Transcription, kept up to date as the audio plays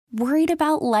Worried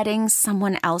about letting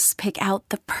someone else pick out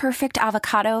the perfect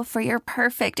avocado for your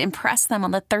perfect impress them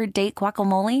on the third date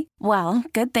guacamole? Well,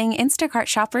 good thing Instacart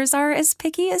shoppers are as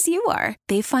picky as you are.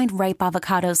 They find ripe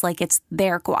avocados like it's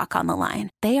their guac on the line.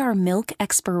 They are milk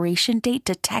expiration date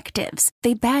detectives.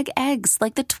 They bag eggs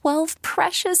like the 12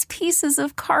 precious pieces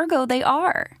of cargo they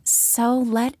are. So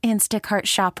let Instacart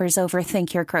shoppers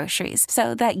overthink your groceries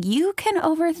so that you can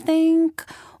overthink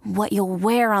what you'll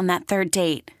wear on that third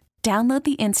date. Download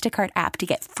the Instacart app to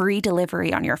get free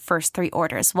delivery on your first 3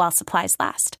 orders while supplies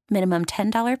last. Minimum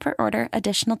 $10 per order.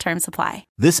 Additional terms apply.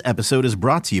 This episode is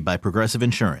brought to you by Progressive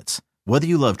Insurance. Whether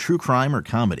you love true crime or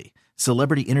comedy,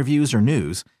 celebrity interviews or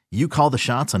news, you call the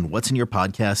shots on what's in your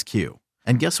podcast queue.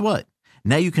 And guess what?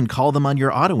 Now you can call them on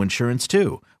your auto insurance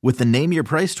too with the Name Your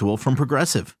Price tool from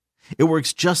Progressive. It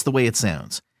works just the way it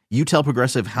sounds. You tell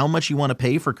Progressive how much you want to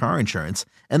pay for car insurance,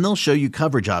 and they'll show you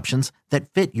coverage options that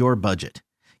fit your budget.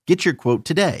 Get your quote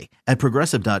today at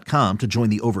Progressive.com to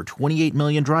join the over 28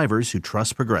 million drivers who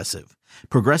trust Progressive.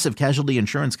 Progressive Casualty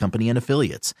Insurance Company and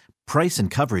Affiliates. Price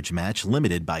and coverage match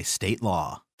limited by state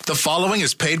law. The following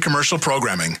is paid commercial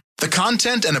programming. The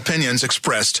content and opinions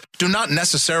expressed do not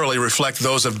necessarily reflect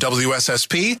those of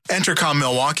WSSP, Entercom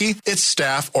Milwaukee, its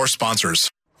staff, or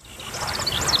sponsors.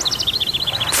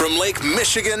 From Lake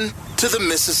Michigan to the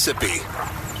Mississippi,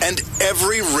 and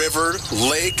every river,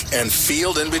 lake, and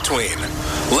field in between.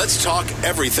 Let's talk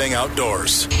everything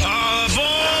outdoors. All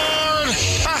aboard!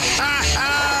 Ha, ha,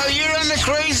 ha! You're on the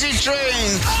crazy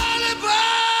train! All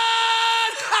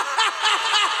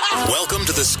aboard! Welcome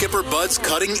to the Skipper Bud's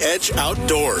Cutting Edge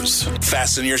Outdoors.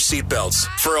 Fasten your seatbelts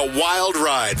for a wild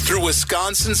ride through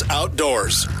Wisconsin's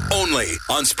outdoors. Only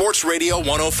on Sports Radio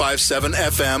 105.7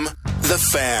 FM, The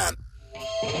Fan.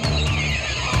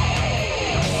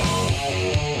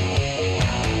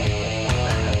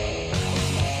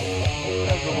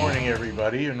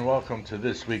 Everybody, and welcome to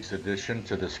this week's edition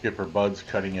to the Skipper Bud's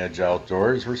Cutting Edge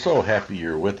Outdoors. We're so happy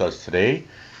you're with us today,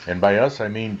 and by us I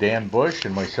mean Dan Bush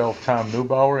and myself, Tom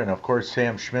Neubauer, and of course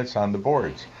Sam Schmitz on the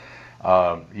boards.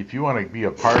 If you want to be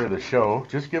a part of the show,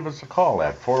 just give us a call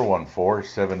at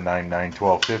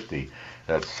 414-799-1250.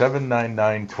 That's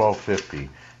 799-1250,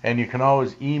 and you can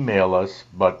always email us,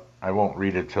 but I won't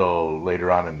read it till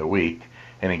later on in the week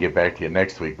and then get back to you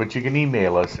next week. But you can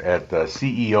email us at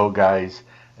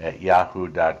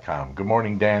ceoguys@yahoo.com. Good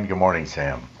morning, Dan. Good morning,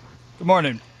 Sam. Good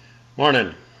morning.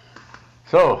 Morning.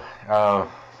 So, how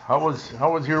was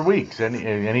your weeks?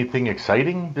 Anything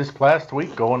exciting this last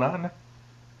week going on?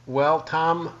 Well,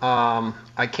 Tom,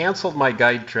 I canceled my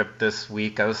guide trip this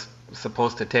week. I was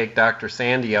supposed to take Dr.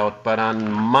 Sandy out, but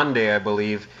on Monday, I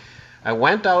believe, I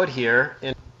went out here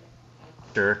in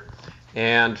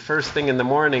and first thing in the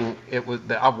morning,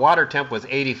 the water temp was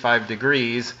 85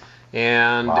 degrees.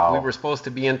 And wow. We were supposed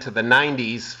to be into the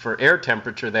 90s for air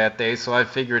temperature that day, so I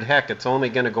figured, heck, it's only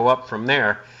going to go up from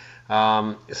there.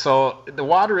 So the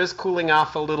water is cooling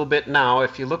off a little bit now.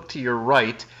 If you look to your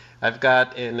right, I've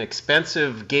got an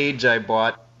expensive gauge I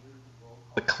bought,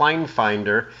 the Klein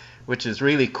Finder, which is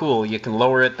really cool. You can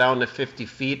lower it down to 50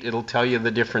 feet. It'll tell you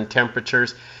the different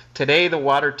temperatures. Today the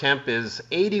water temp is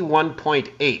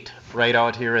 81.8 right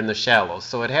out here in the shallows,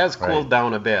 so it has cooled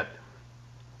down a bit.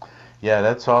 Yeah,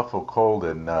 that's awful cold,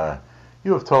 and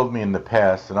you have told me in the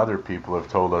past, and other people have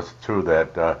told us too,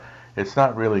 that it's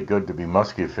not really good to be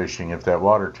muskie fishing if that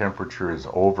water temperature is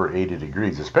over 80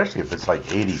 degrees, especially if it's like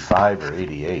 85 or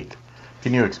 88.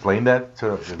 Can you explain that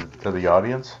to the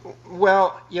audience?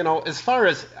 Well, as far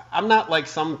as, I'm not like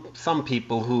some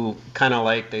people who kind of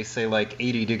like, they say like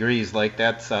 80 degrees, like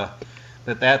that's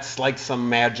like some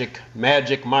magic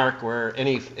mark where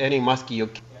any muskie you're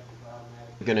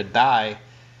going to die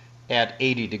at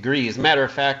 80 degrees. Matter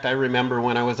of fact, I remember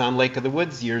when I was on Lake of the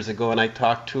Woods years ago and I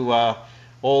talked to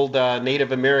old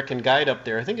Native American guide up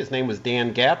there. I think his name was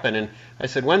Dan Gappin, and I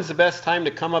said, when's the best time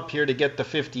to come up here to get the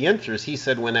 50 inchers? He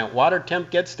said, when that water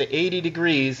temp gets to 80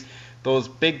 degrees, those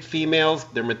big females,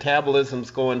 their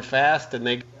metabolism's going fast,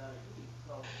 and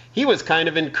he was kind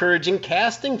of encouraging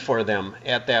casting for them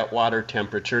at that water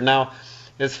temperature. Now,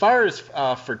 as far as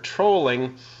for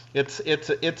trolling, it's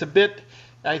a bit,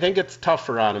 I think it's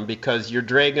tougher on them because you're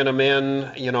dragging them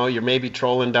in, you're maybe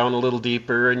trolling down a little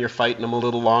deeper and you're fighting them a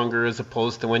little longer as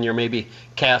opposed to when you're maybe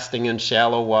casting in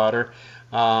shallow water.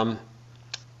 When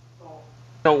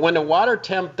the water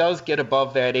temp does get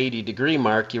above that 80 degree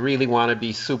mark, you really want to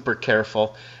be super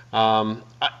careful.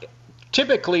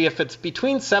 Typically, if it's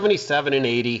between 77 and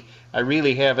 80, I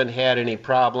really haven't had any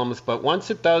problems, but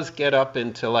once it does get up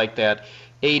into like that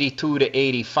 82 to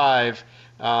 85,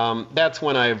 that's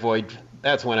when I avoid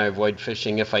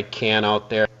fishing if I can out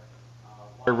there.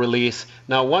 release.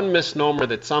 Now, one misnomer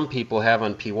that some people have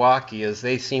on Pewaukee is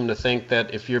they seem to think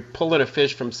that if you're pulling a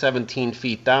fish from 17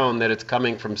 feet down, that it's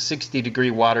coming from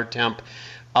 60-degree water temp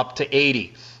up to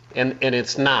 80. And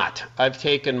it's not. I've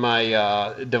taken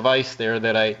my device there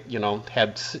that I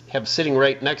have sitting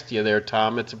right next to you there,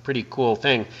 Tom. It's a pretty cool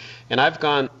thing. And I've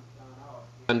gone,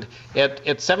 and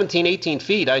at 17, 18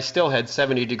 feet, I still had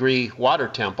 70-degree water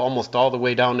temp, almost all the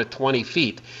way down to 20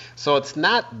 feet. So it's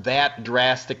not that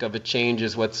drastic of a change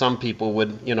as what some people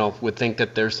would think,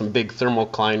 that there's some big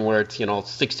thermocline where it's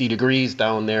 60 degrees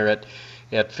down there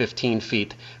at 15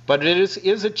 feet. But it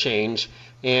is a change,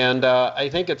 and I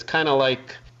think it's kind of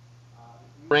like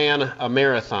ran a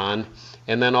marathon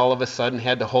and then all of a sudden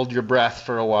had to hold your breath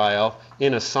for a while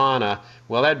in a sauna.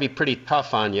 Well, that'd be pretty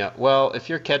tough on you. Well, if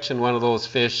you're catching one of those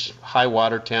fish, high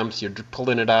water temps, you're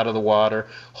pulling it out of the water,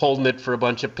 holding it for a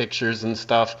bunch of pictures and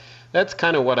stuff, that's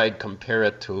kind of what I'd compare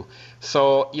it to.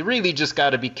 So you really just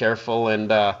got to be careful and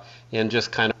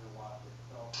just kind of,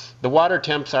 the water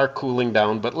temps are cooling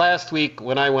down, but last week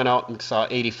when I went out and saw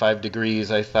 85 degrees,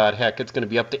 I thought, heck, it's going to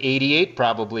be up to 88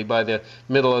 probably by the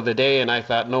middle of the day, and I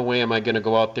thought, no way am I going to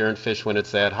go out there and fish when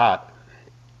it's that hot.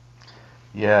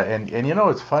 Yeah, and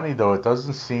it's funny though, it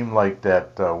doesn't seem like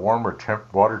that warmer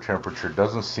water temperature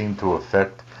doesn't seem to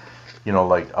affect,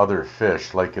 like other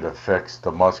fish, like it affects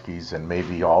the muskies and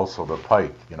maybe also the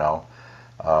pike,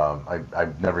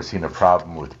 I've never seen a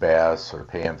problem with bass or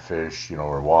panfish,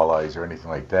 or walleyes or anything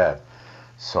like that.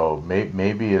 So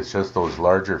maybe it's just those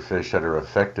larger fish that are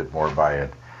affected more by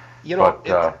it.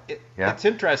 It's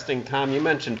interesting, Tom. You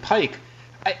mentioned pike.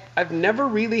 I've never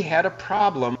really had a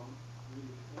problem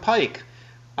with pike.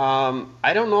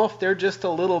 I don't know if they're just a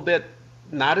little bit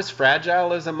not as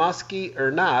fragile as a muskie or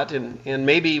not, and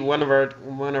maybe one of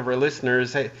our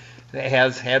listeners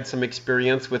has had some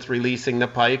experience with releasing the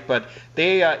pike, but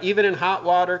they even in hot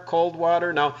water, cold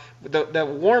water. Now the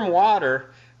warm water,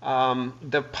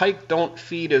 the pike don't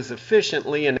feed as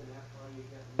efficiently, and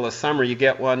in the summer you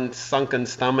get one sunken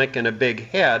stomach and a big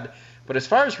head. But as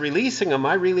far as releasing them,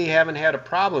 I really haven't had a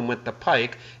problem with the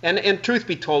pike. And truth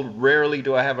be told, rarely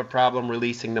do I have a problem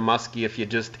releasing the muskie if you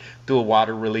just do a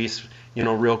water release,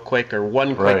 real quick, or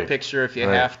one quick picture if you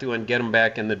have to, and get them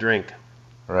back in the drink.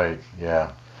 Right,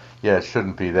 yeah. Yeah, it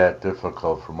shouldn't be that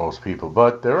difficult for most people.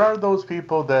 But there are those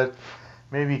people that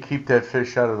maybe keep that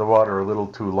fish out of the water a little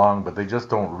too long, but they just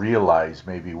don't realize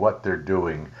maybe what they're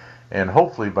doing. And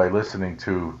hopefully by listening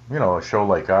to, a show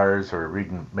like ours or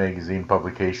reading magazine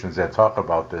publications that talk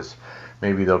about this,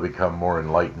 maybe they'll become more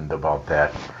enlightened about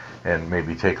that and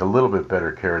maybe take a little bit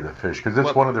better care of the fish. Because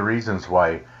it's one of the reasons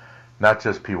why not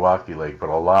just Pewaukee Lake, but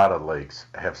a lot of lakes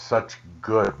have such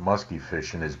good muskie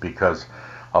fishing, is because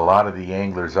a lot of the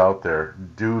anglers out there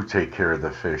do take care of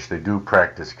the fish. They do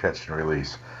practice catch and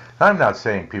release. I'm not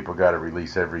saying people got to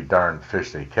release every darn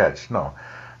fish they catch, no.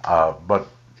 But,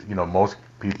 most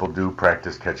people do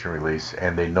practice catch and release,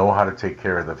 and they know how to take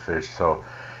care of the fish. So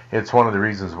it's one of the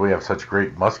reasons we have such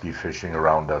great muskie fishing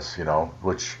around us,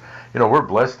 which, we're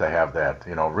blessed to have that,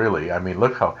 really. I mean,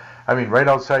 right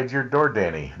outside your door,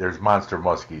 Danny, there's monster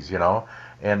muskies,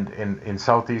 and in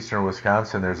southeastern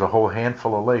Wisconsin, there's a whole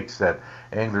handful of lakes that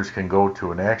anglers can go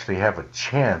to and actually have a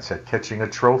chance at catching a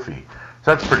trophy.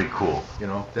 So that's pretty cool,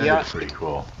 That is pretty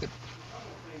cool.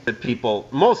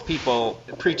 Most people,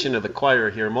 preaching to the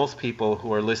choir here, most people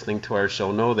who are listening to our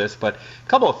show know this, but a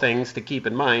couple of things to keep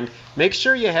in mind. Make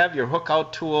sure you have your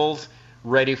hook-out tools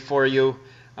ready for you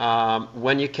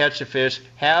when you catch a fish.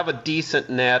 Have a decent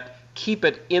net. Keep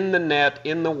it in the net,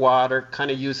 in the water,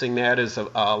 kind of using that as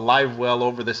a live well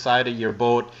over the side of your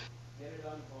boat.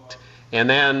 And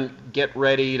then get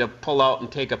ready to pull out and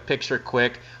take a picture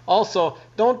quick. Also,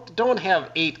 don't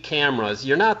have 8 cameras.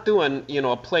 You're not doing,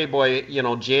 a Playboy,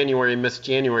 Miss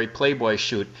January Playboy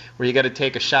shoot where you got to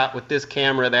take a shot with this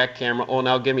camera, that camera. Oh,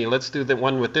 now let's do the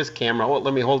one with this camera. Oh,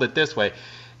 let me hold it this way.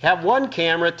 Have one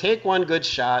camera, take one good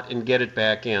shot, and get it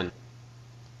back in.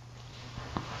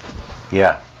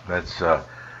 Yeah, that's,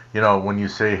 when you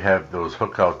say have those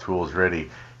hook-out tools ready,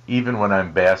 even when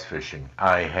I'm bass fishing,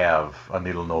 I have a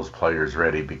needle nose pliers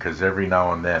ready, because every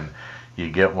now and then you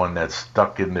get one that's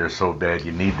stuck in there so bad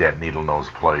you need that needle nose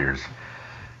pliers.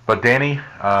 But Danny,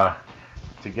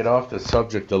 to get off the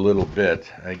subject a little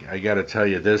bit, I got to tell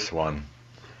you this one.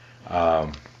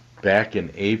 Back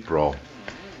in April,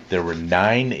 there were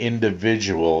 9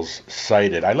 individuals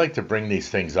cited. I like to bring these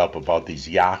things up about these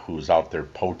yahoos out there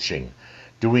poaching,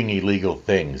 doing illegal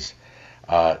things.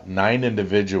 9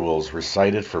 individuals were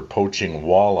cited for poaching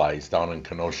walleyes down in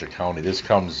Kenosha County. This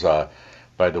comes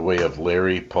by the way of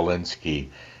Larry Polinsky.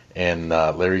 And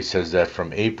Larry says that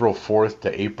from April 4th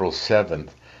to April 7th,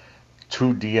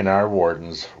 two DNR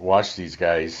wardens watch these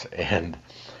guys, and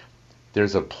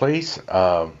there's a place,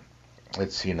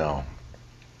 let's see now,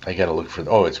 I gotta look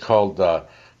for, it's called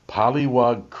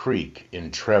Pollywog Creek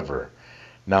in Trevor.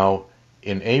 Now,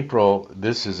 in April,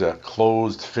 this is a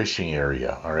closed fishing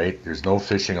area, all right? There's no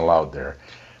fishing allowed there.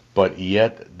 But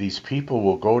yet, these people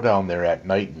will go down there at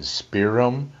night and spear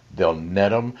them. They'll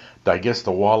net them. I guess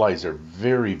the walleyes are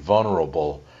very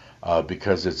vulnerable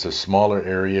because it's a smaller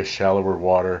area, shallower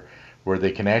water, where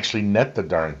they can actually net the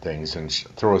darn things and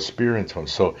throw a spear into them.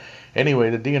 So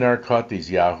anyway, the DNR caught these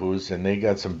yahoos, and they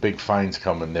got some big fines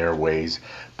coming their ways.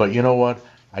 But you know what?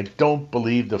 I don't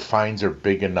believe the fines are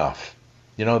big enough.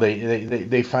 You know,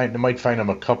 they might fine them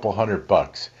a couple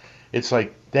 $100. It's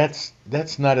like that's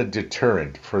not a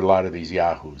deterrent for a lot of these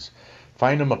yahoos.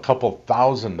 Fine them a couple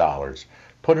 $1,000.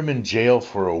 Put them in jail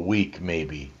for a week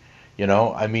maybe. You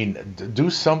know, I mean, do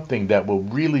something that will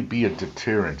really be a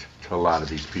deterrent to a lot of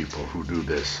these people who do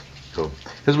this. So,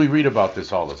 because we read about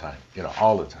this all the time, you know,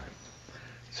 all the time.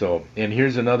 So, and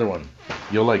here's another one.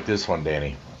 You'll like this one,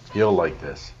 Danny. You'll like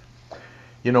this.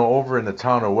 You know, over in the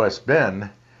town of West Bend,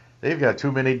 they've got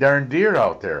too many darn deer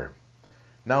out there.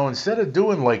 Now, instead of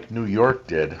doing like New York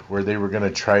did, where they were going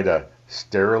to try to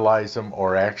sterilize them,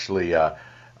 or actually,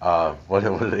 what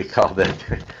do they call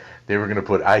that? They were going to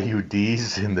put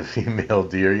IUDs in the female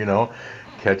deer, you know,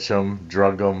 catch them,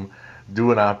 drug them,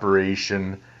 do an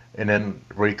operation, and then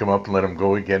wake them up and let them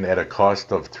go again at a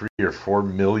cost of $3 or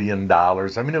 $4 million.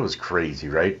 I mean, it was crazy,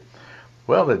 right?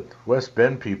 Well, the West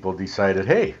Bend people decided,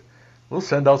 hey, we'll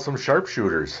send out some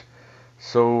sharpshooters.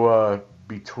 So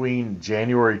between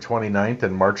January 29th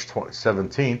and March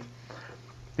 17th,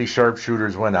 these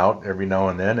sharpshooters went out every now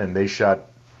and then, and they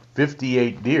shot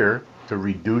 58 deer to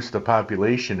reduce the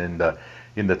population in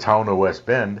the town of West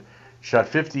Bend. Shot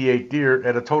 58 deer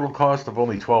at a total cost of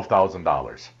only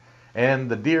 $12,000. And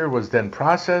the deer was then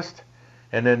processed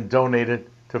and then donated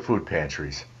to food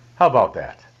pantries. How about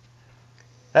that?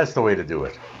 That's the way to do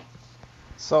it.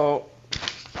 So,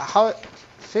 how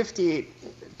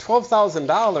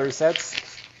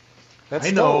 $12,000? That's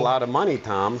still a lot of money,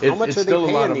 Tom. How much are they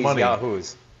paying these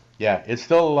yahoos? Yeah, it's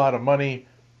still a lot of money,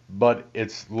 but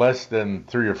it's less than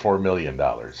 $3 or $4 million.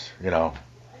 You know.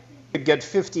 You could get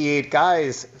 58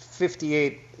 guys,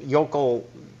 58 local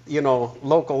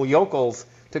yokels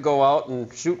to go out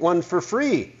and shoot one for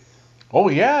free. Oh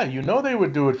yeah, you know they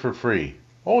would do it for free.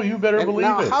 Oh, you better believe it.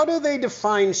 Now, how do they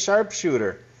define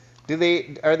sharpshooter?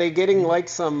 Are they getting like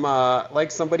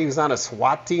somebody who's on a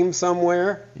SWAT team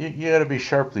somewhere? You got to be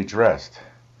sharply dressed.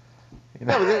 You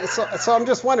know? Yeah, so I'm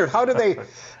just wondering, how do they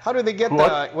get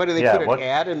put an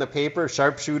ad in the paper?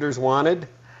 Sharpshooters wanted.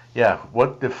 Yeah,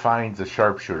 what defines a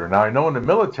sharpshooter? Now, I know in the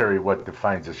military what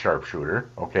defines a sharpshooter,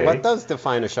 okay? What does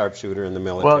define a sharpshooter in the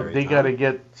military? Well, they got to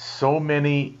get so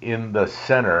many in the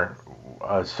center,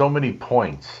 so many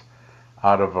points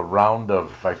out of a round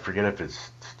of, I forget if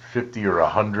it's 50 or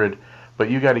 100, but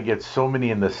you got to get so many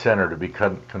in the center to be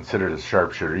considered a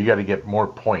sharpshooter. You got to get more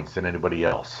points than anybody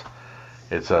else.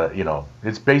 It's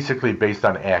it's basically based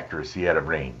on accuracy at a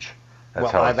range.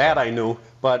 That's how that I knew,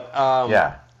 but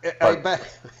yeah. I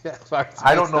bet.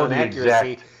 I don't know the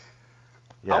exact.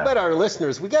 Yeah. I'll bet our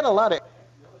listeners. We got a lot of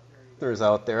listeners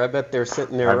out there. I bet they're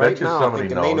sitting there right now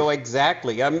thinking they know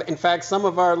exactly. In fact, some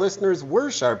of our listeners were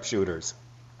sharpshooters.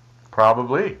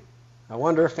 Probably. I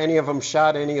wonder if any of them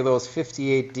shot any of those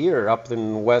 58 deer up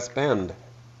in West Bend.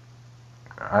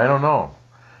 I don't know.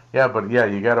 Yeah, but yeah,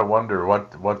 you got to wonder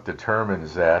what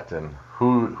determines that and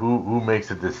who makes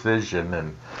a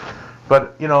decision.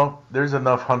 But there's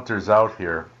enough hunters out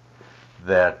here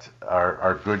that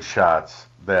are good shots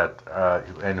that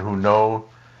and who know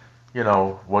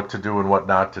what to do and what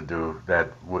not to do,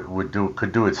 that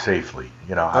could do it safely.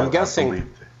 I'm guessing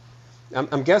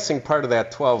part of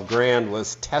that $12,000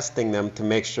 was testing them to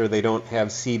make sure they don't have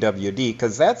CWD,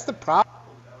 because that's the problem.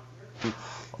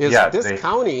 This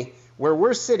county where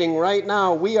we're sitting right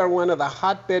now, we are one of the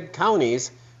hotbed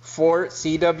counties for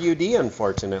CWD,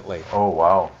 unfortunately. Oh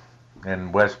wow.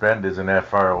 And West Bend isn't that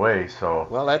far away, so.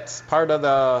 Well, that's part of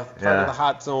the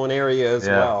hot zone area as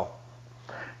well.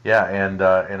 Yeah, and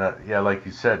like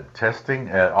you said,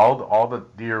 testing. All the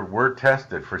deer were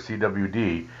tested for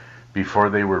CWD before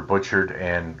they were butchered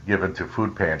and given to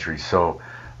food pantries. So,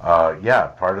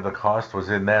 part of the cost was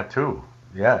in that too.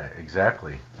 Yeah,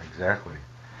 exactly.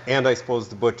 And I suppose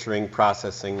the butchering,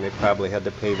 processing, they probably had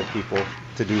to pay the people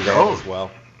to do that as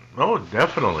well. Oh,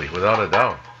 definitely, without a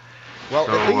doubt. Well,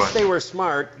 at least they were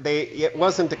smart. It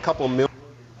wasn't a couple million,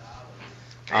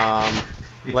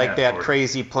 like that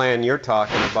crazy plan you're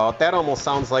talking about. That almost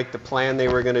sounds like the plan they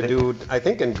were going to do, I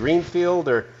think in Greenfield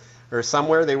or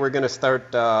somewhere. They were going to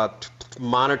start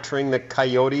monitoring the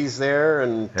coyotes there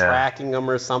and tracking them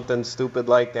or something stupid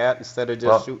like that instead of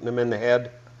just shooting them in the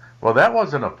head? Well, that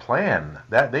wasn't a plan.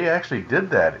 That they actually did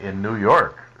that in New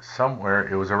York somewhere.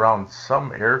 It was around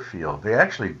some airfield. They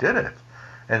actually did it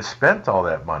and spent all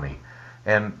that money.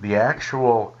 And the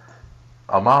actual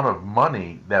amount of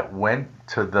money that went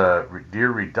to the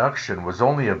deer reduction was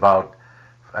only about,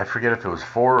 I forget if it was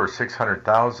 400,000 or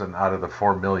 600,000 out of the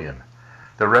 4 million.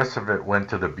 The rest of it went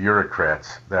to the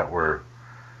bureaucrats that were,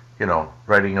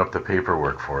 writing up the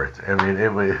paperwork for it. I mean,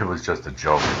 it was just a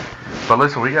joke. But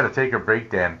listen, we got to take a break,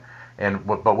 Dan.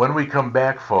 But when we come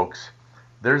back, folks,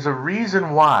 there's a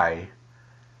reason why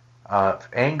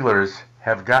anglers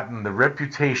have gotten the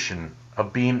reputation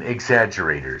of being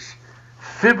exaggerators.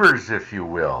 Fibbers, if you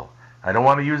will. I don't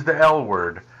want to use the L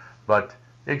word, but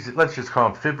let's just call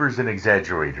them fibbers and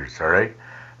exaggerators, all right?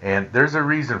 And there's a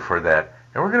reason for that.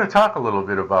 And we're going to talk a little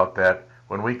bit about that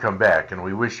when we come back, and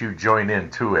we wish you join in,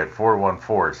 too, at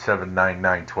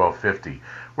 414-799-1250.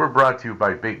 We're brought to you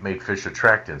by Bait Mate Fish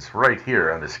Attractants, right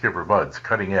here on the Skipper Bud's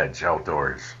Cutting Edge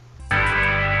Outdoors.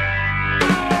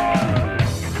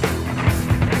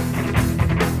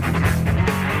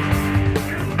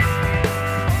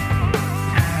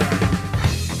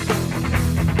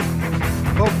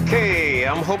 Okay,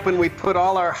 I'm hoping we put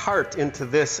all our heart into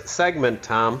this segment,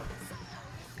 Tom.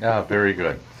 Ah, very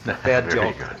good. Bad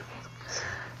joke. Good.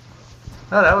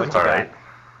 No, that was all right.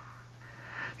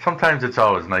 Sometimes it's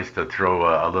always nice to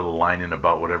throw a little line in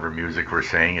about whatever music we're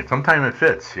saying. Sometimes it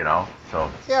fits, So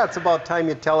yeah, it's about time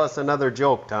you tell us another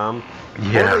joke, Tom.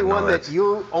 Yeah, only one that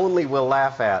you only will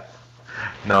laugh at.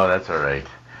 No, that's all right.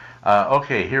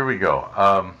 Okay, here we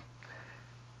go.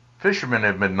 Fishermen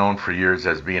have been known for years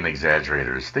as being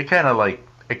exaggerators. They kind of like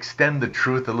extend the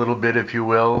truth a little bit, if you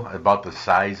will, about the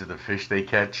size of the fish they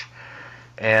catch.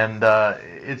 And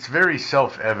it's very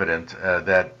self-evident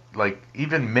that, like,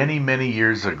 even many, many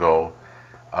years ago,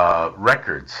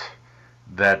 records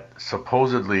that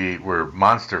supposedly were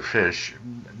monster fish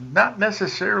not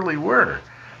necessarily were.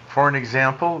 For an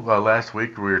example, last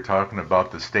week we were talking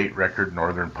about the state record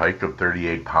northern pike of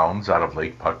 38 pounds out of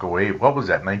Lake Puckaway. What was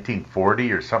that,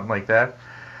 1940 or something like that?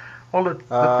 Well, the thing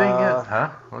is,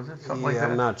 was it something like that?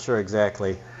 I'm not sure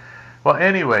exactly. Well,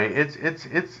 anyway, it's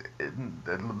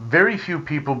very few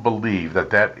people believe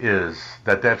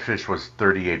that fish was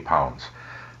 38 pounds.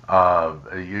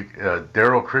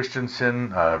 Daryl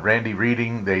Christensen, Randy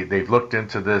Reading, they've looked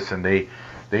into this and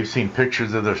they've seen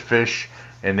pictures of the fish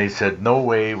and they said no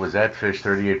way was that fish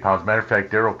 38 pounds. Matter of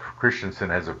fact, Daryl Christensen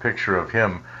has a picture of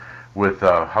him with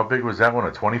how big was that one?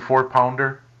 A 24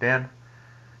 pounder, Dan?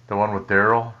 The one with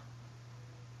Daryl?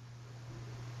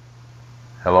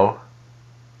 Hello?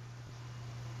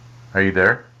 Are you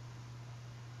there?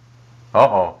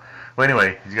 Uh-oh. Well,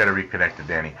 anyway, he's got to reconnect to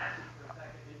Danny.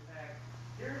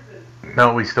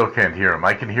 No, we still can't hear him.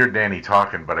 I can hear Danny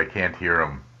talking, but I can't hear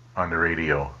him on the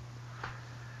radio.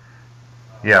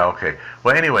 Yeah, okay.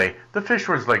 Well, anyway, the fish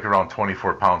was like around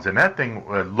 24 pounds, and that thing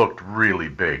looked really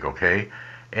big, okay?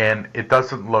 And it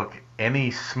doesn't look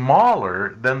any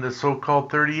smaller than the so-called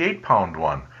 38-pound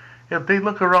one. They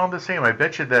look around the same. I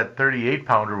bet you that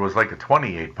 38-pounder was like a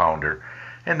 28-pounder.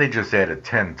 And they just added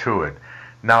 10 to it.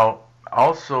 Now,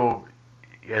 also,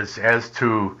 as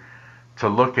to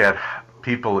look at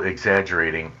people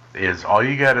exaggerating, is all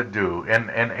you got to do,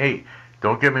 and hey,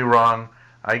 don't get me wrong,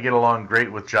 I get along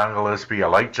great with John Gillespie. I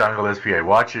like John Gillespie. I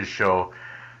watch his show.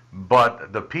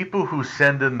 But the people who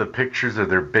send in the pictures of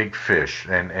their big fish,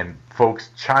 and folks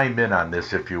chime in on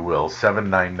this, if you will,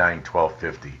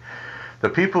 799-1250. The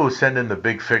people who send in the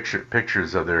big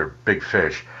pictures of their big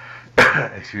fish,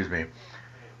 excuse me,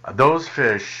 those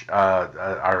fish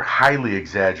are highly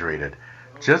exaggerated.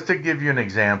 Just to give you an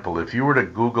example, if you were to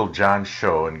Google John's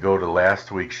show and go to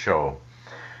last week's show,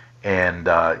 and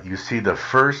you see the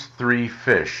first 3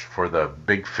 fish for the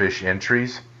big fish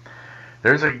entries,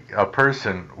 there's a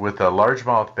person with a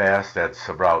largemouth bass that's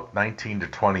about 19 to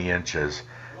 20 inches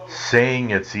saying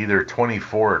it's either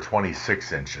 24 or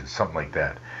 26 inches, something like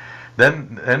that.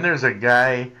 Then there's a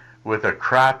guy with a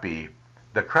crappie.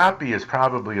 The crappie is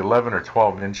probably 11 or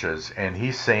 12 inches, and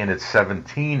he's saying it's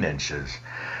 17 inches.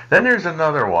 Then there's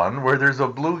another one where there's a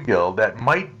bluegill that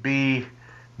might be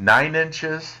 9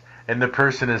 inches, and the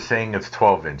person is saying it's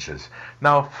 12 inches.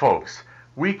 Now, folks,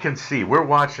 we can see, we're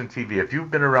watching TV. If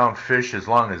you've been around fish as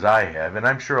long as I have, and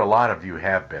I'm sure a lot of you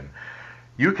have been,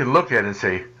 you can look at it and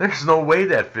say, there's no way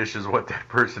that fish is what that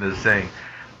person is saying.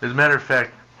 As a matter of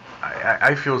fact,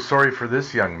 I feel sorry for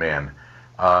this young man.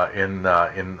 In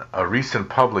a recent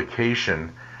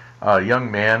publication, a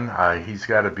young man, he's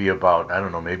got to be about, I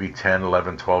don't know, maybe 10,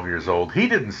 11, 12 years old. He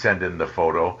didn't send in the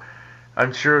photo.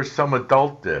 I'm sure some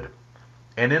adult did.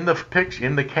 And in the picture,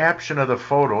 in the caption of the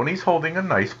photo, and he's holding a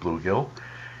nice bluegill,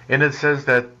 and it says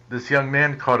that this young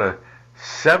man caught a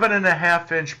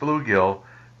 7.5-inch bluegill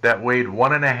that weighed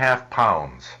 1.5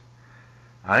 pounds.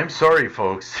 I'm sorry,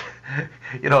 folks.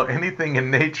 Anything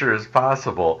in nature is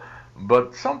possible,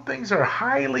 but some things are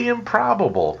highly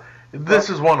improbable. This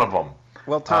is one of them.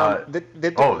 Well, Tom,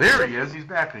 there he is. He's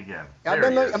back again. I've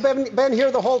been here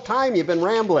the whole time. You've been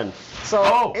rambling.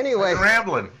 So anyway,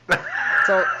 rambling.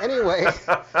 So anyway,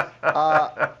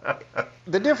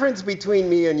 the difference between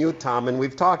me and you, Tom, and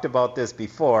we've talked about this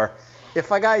before.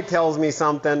 If a guy tells me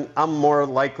something, I'm more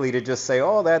likely to just say,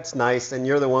 "Oh, that's nice," and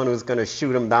you're the one who's going to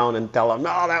shoot him down and tell him,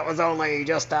 "No, that was only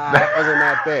just that wasn't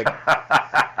that big."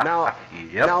 Now,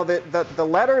 now the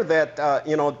letter that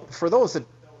for those that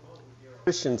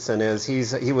Christensen is,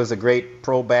 he was a great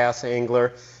pro bass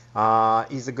angler.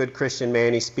 He's a good Christian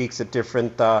man. He speaks at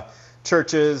different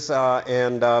churches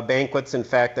and banquets. In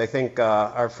fact, I think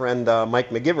our friend Mike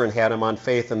McGivern had him on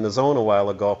Faith in the Zone a while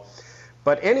ago.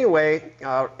 But anyway,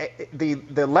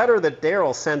 the letter that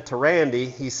Daryl sent to Randy,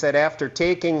 he said after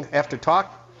talking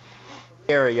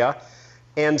area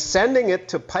and sending it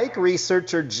to pike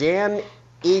researcher Jan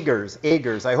Agers.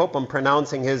 I hope I'm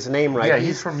pronouncing his name right. Yeah,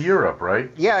 he's from Europe,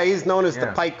 right? Yeah, he's known as the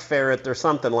pike ferret or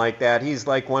something like that. He's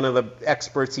like one of the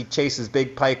experts. He chases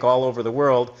big pike all over the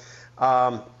world.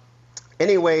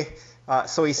 Anyway,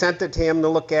 so he sent it to him to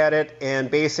look at it, and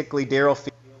basically Daryl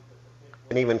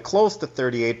and even close to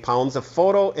 38 pounds. A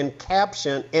photo and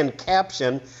caption in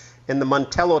the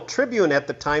Montello Tribune at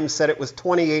the time said it was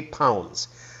 28 pounds.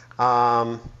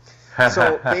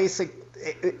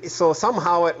 So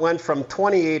somehow it went from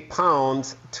 28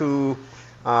 pounds to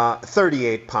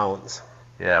 38 pounds.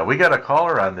 Yeah, we got a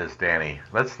caller on this, Danny.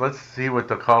 Let's see what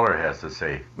the caller has to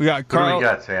say. We got Carl. Who do we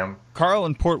got, Sam? Carl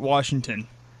in Port Washington.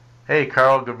 Hey,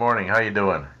 Carl. Good morning. How you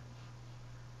doing?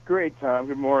 Great, Tom.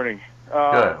 Good morning.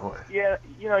 Good. Yeah,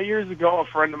 years ago, a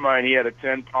friend of mine, he had a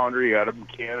 10-pounder. He got it from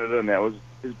Canada, and that was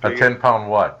his biggest. A 10-pound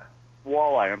what?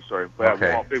 Walleye. I'm sorry,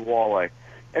 okay. Big walleye.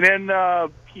 And then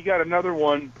he got another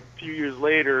one a few years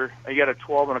later. He got a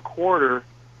 12 1/4,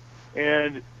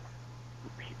 and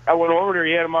I went over there.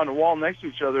 He had them on the wall next to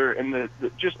each other, and the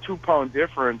just 2-pound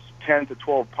difference, 10 to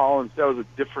 12 pounds. That was a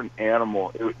different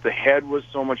animal. The head was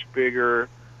so much bigger.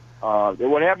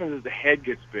 What happens is the head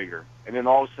gets bigger, and then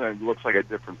all of a sudden it looks like a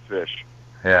different fish.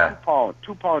 Yeah.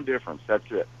 2-pound difference.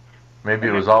 That's it. Maybe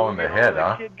it was all in the head,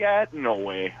 huh? Kid got? No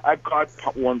way. I've caught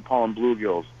 1-pound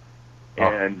bluegills,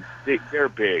 and they're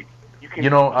big. You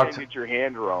can't get your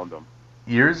hand around them.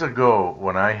 Years ago,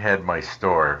 when I had my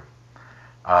store,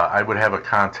 I would have a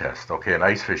contest, an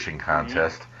ice fishing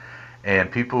contest,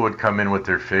 and people would come in with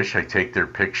their fish. I take their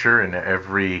picture, and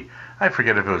I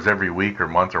forget if it was every week or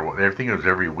month or what. I think it was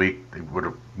every week they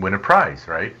would win a prize,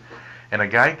 right? And a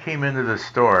guy came into the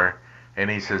store, and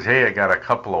he says, "Hey, I got a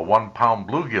couple of 1-pound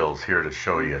bluegills here to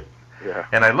show you." Yeah.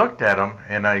 And I looked at them,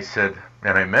 and I said,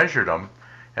 and I measured them,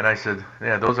 and I said,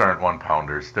 "Yeah, those aren't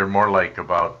 1-pounders. They're more like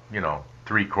about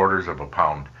 3/4 of a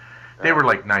pound." They were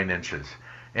like 9 inches.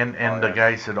 And the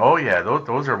guy said, "Oh yeah,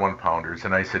 those are 1-pounders."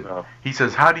 And I said, he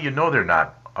says, "How do you know they're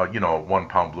not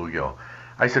 1-pound bluegill?"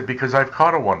 I said, "Because I've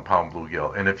caught a 1-pound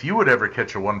bluegill, and if you would ever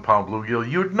catch a 1-pound bluegill,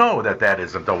 you'd know that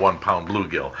isn't a 1-pound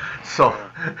bluegill." So,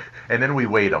 and then we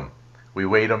weighed them.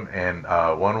 And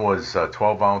one was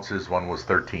 12 ounces, one was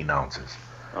 13 ounces.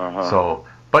 So,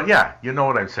 but yeah, you know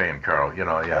what I'm saying, Carl.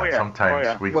 Sometimes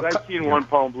I've seen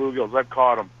 1-pound bluegills. I've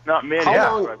caught them. Not many,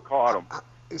 but I've caught them.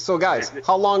 So, guys,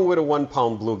 how long would a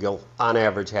 1-pound bluegill on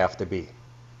average have to be?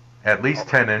 At least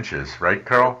 10 inches, right,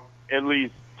 Carl? At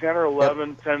least 10 or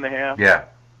 11, 10.5. Yeah.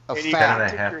 And you can't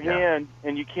get your hand,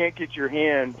 and you can't get your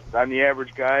hand on the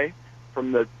average guy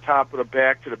from the top of the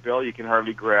back to the belly. You can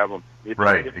hardly grab them.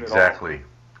 Right, exactly.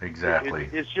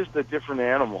 It's just a different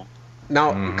animal.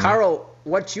 Now, Carl,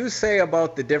 what you say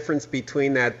about the difference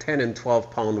between that 10 and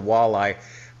 12-pound walleye,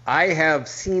 I have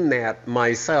seen that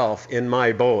myself in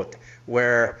my boat,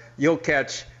 where you'll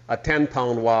catch a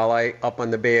 10-pound walleye up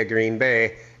on the Bay of Green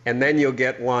Bay, and then you'll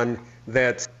get one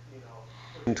that's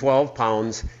 12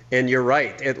 pounds, and you're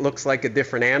right, it looks like a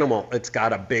different animal. It's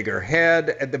got a bigger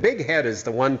head. The big head is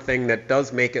the one thing that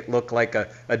does make it look like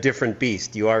a different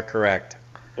beast. You are correct.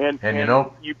 I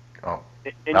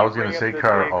was going to say,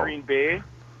 Carl. Green Bay,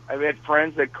 I've had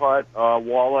friends that caught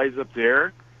walleyes up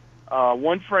there.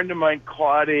 One friend of mine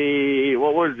caught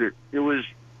what was it? It was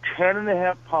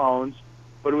 10.5 pounds,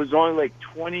 but it was only like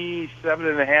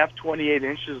 27.5, 28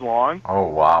 inches long. Oh,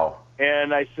 wow.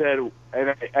 And I said,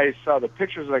 and I saw the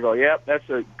pictures, and I go, yep, that's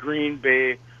a Green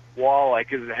Bay walleye,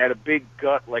 because it had a big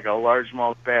gut like a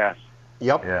largemouth bass.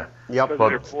 Yep. Yeah. Yep. Because of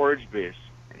their forage base.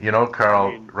 You know,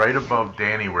 Carl, right above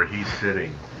Danny where he's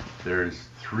sitting, there's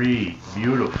 3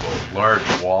 beautiful large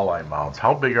walleye mounts.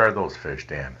 How big are those fish,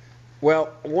 Dan?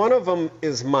 Well, one of them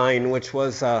is mine, which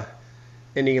was an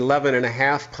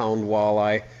 11.5-pound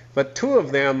walleye, but 2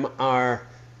 of them are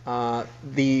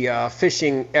the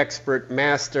fishing expert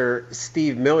master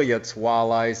Steve Milliot's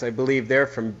walleyes. I believe they're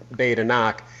from Bay de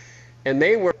Noc, and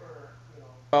they were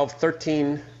 12,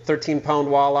 13-pound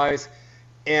walleyes.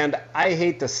 And I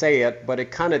hate to say it, but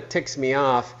it kind of ticks me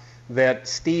off that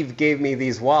Steve gave me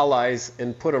these walleyes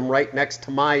and put them right next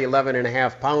to my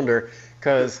 11.5-pounder,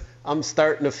 because I'm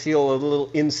starting to feel a little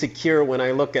insecure when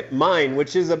I look at mine,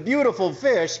 which is a beautiful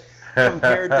fish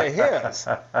compared to his.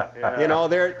 Yeah. You know,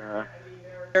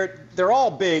 they're all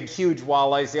big, huge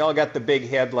walleyes. They all got the big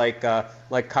head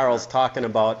like Carl's talking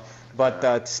about.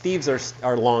 But Steve's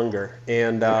are longer,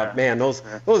 and man, those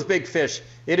big fish.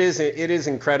 It is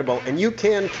incredible, and you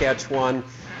can catch one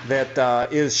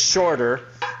that is shorter,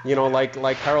 you know,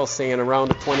 like Carl's saying,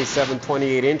 around a 27,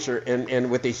 28 incher, and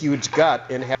with a huge gut,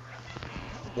 and have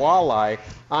walleye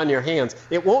on your hands.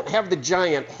 It won't have the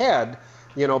giant head,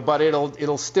 you know, but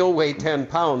it'll still weigh 10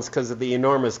 pounds because of the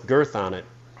enormous girth on it.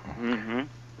 Mm-hmm.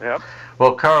 Yep.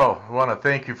 Well, Carl, I want to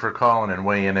thank you for calling and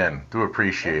weighing in. Do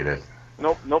appreciate it.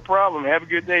 No problem. Have a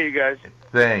good day, you guys.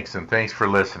 Thanks, and thanks for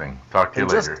listening. Talk to you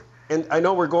later. And I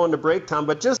know we're going to break, Tom,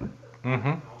 but just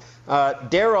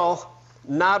Daryl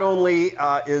not only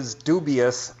is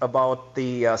dubious about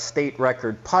the state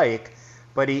record pike,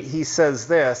 but he says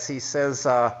this. He says,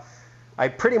 I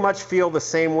pretty much feel the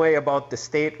same way about the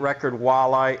state record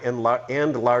walleye and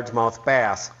largemouth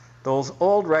bass. Those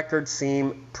old records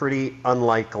seem pretty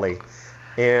unlikely.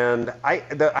 And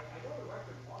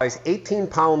is 18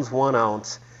 pounds 1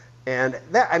 ounce, and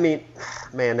that, I mean,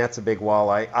 man, that's a big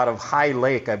walleye out of High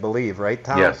Lake, I believe, right,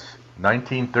 Tom? Yes,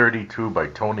 1932 by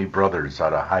Tony Brothers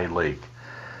out of High Lake,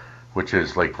 which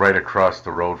is like right across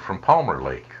the road from Palmer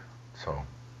Lake. So.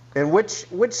 And which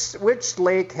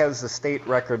lake has the state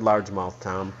record largemouth,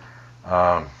 Tom?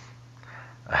 I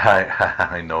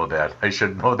know that. I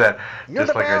should know that. You're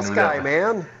just the like bass I knew guy, that.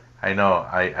 man. I know.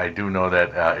 I do know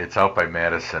that. It's out by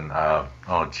Madison.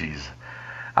 Oh, geez.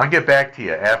 I'll get back to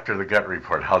you after the gut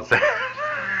report. How's that?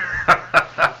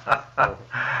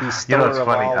 Bestower of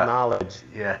funny. all knowledge.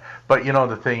 Yeah, but you know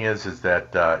the thing is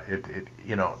that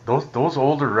you know those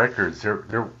older records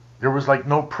there was like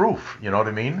no proof. You know what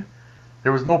I mean?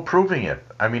 There was no proving it.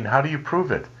 I mean, how do you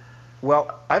prove it?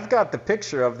 Well, I've got the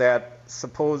picture of that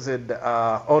supposed.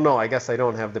 Oh no, I guess I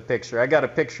don't have the picture. I got a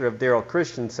picture of Daryl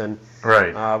Christensen,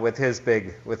 right? With his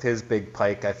big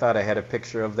pike. I thought I had a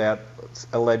picture of that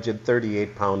alleged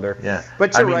 38-pounder. Yeah,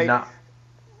 but you're right.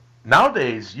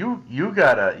 Nowadays, you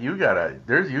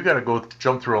gotta go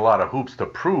jump through a lot of hoops to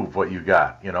prove what you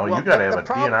got. You know, you gotta have a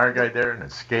DNR guy there and a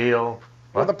scale.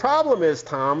 Well, the problem is,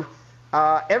 Tom,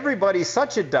 everybody's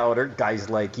such a doubter, guys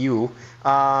like you,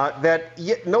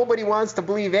 that nobody wants to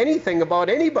believe anything about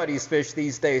anybody's fish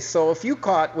these days. So if you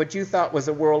caught what you thought was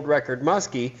a world record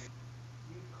muskie,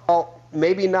 well,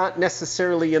 maybe not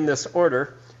necessarily in this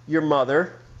order: your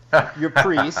mother, your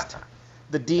priest,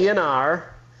 the DNR,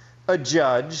 a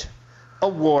judge, a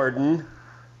warden,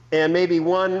 and maybe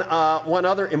one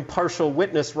other impartial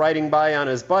witness riding by on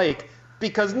his bike,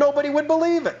 because nobody would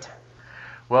believe it.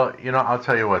 Well, you know, I'll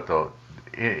tell you what though.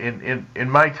 In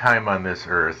my time on this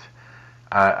earth,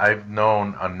 I've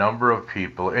known a number of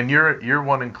people, and you're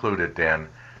one included, Dan,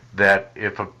 that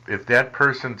if that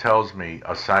person tells me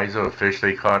a size of a fish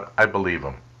they caught, I believe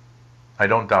them. I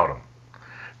don't doubt them,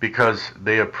 because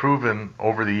they have proven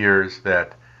over the years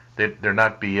that they're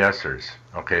not BSers,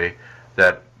 okay?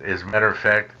 That, as a matter of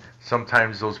fact,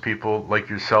 sometimes those people like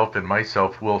yourself and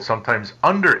myself will sometimes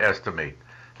underestimate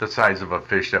the size of a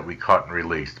fish that we caught and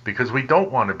released, because we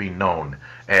don't want to be known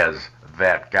as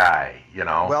that guy, you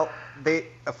know? Well,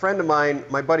 a friend of mine,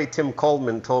 my buddy Tim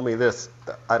Coleman, told me this,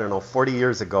 40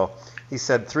 years ago. He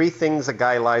said 3 things a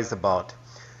guy lies about: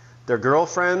 their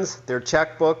girlfriends, their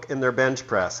checkbook, and their bench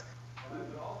press.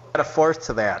 Add a 4th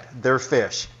to that: their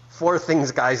fish. 4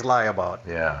 things guys lie about.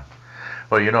 Yeah.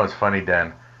 Well, you know, it's funny,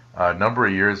 Dan. A number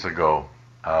of years ago,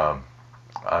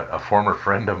 a former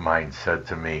friend of mine said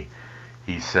to me,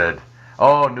 he said,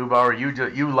 "Oh, Neubauer,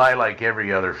 you lie like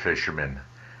every other fisherman."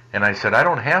 And I said, "I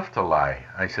don't have to lie."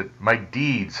 I said, "My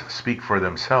deeds speak for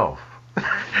themselves."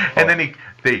 And then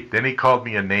he called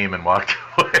me a name and walked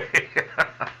away.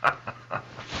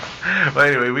 Well,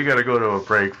 anyway, we got to go to a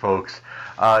break, folks.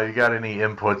 You got any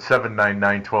input?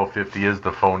 799-1250 is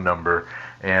the phone number.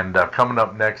 And coming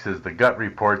up next is the gut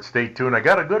report. Stay tuned. I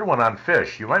got a good one on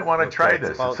fish. You might want to try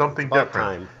this. It's something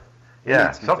different. Time.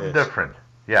 Yeah, something different.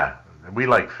 Yeah, We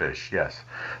like fish, yes.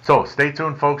 So stay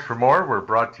tuned, folks, for more. We're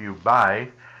brought to you by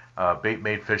Bait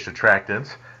Made Fish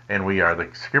Attractants, and we are the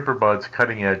Skipper Buds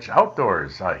Cutting Edge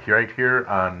Outdoors, right here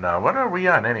on, what are we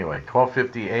on anyway?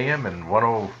 1250 AM and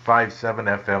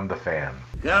 105.7 FM, The Fan.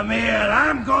 Come here,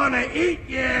 I'm gonna eat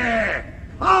you!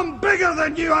 I'm bigger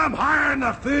than you, I'm higher in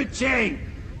the food chain!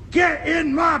 Get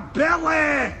in my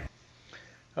belly!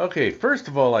 Okay, first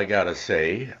of all, I gotta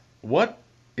say, what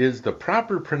is the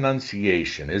proper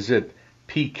pronunciation? Is it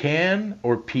pecan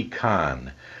or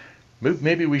pecan?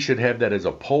 Maybe we should have that as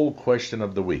a poll question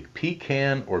of the week.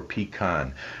 Pecan or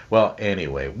pecan? Well,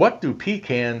 anyway, what do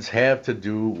pecans have to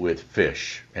do with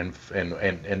fish?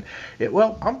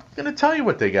 Well, I'm going to tell you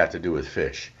what they got to do with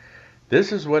fish.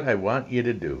 This is what I want you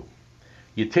to do.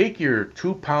 You take your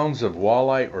 2 pounds of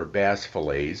walleye or bass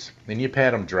fillets and you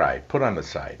pat them dry. Put on the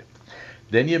side.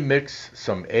 Then you mix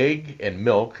some egg and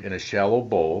milk in a shallow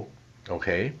bowl.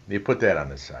 Okay, you put that on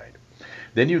the side.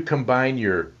 Then you combine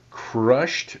your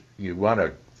you want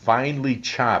to finely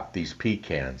chop these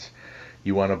pecans.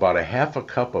 You want about a half a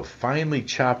cup of finely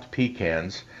chopped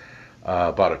pecans,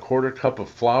 about a quarter cup of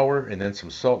flour, and then some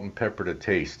salt and pepper to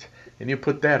taste. And you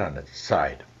put that on the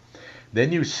side.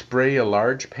 Then you spray a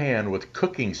large pan with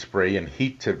cooking spray and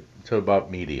heat to about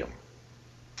medium.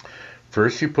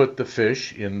 First you put the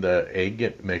fish in the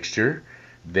egg mixture,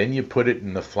 then you put it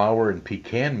in the flour and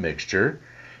pecan mixture,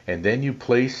 and then you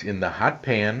place in the hot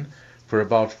pan for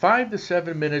about 5 to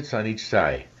 7 minutes on each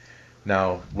side.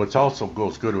 Now, what also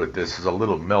goes good with this is a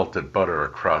little melted butter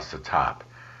across the top.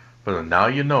 But now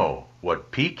you know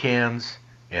what pecans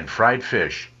and fried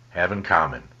fish have in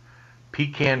common.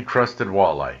 Pecan crusted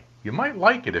walleye. You might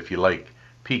like it if you like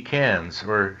pecans,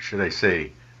 or should I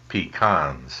say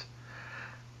pecans.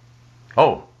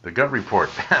 Oh, the gut report.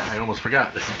 I almost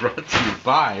forgot. This is brought to you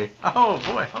by, oh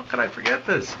boy, how could I forget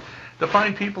this? The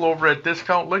fine people over at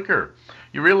Discount Liquor.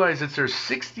 You realize it's their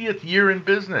 60th year in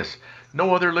business.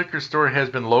 No other liquor store has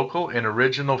been local and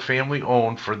original family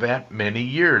owned for that many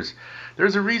years.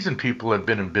 There's a reason people have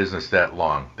been in business that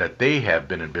long, that they have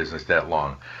been in business that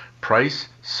long. Price,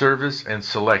 service, and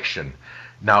selection.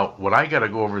 Now, what I got to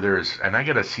go over there is, and I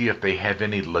got to see if they have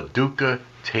any LaDuca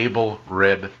Table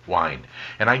Red wine.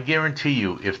 And I guarantee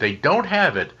you, if they don't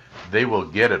have it, they will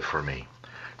get it for me.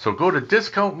 So go to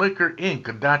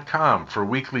DiscountLiquorInc.com for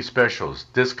weekly specials.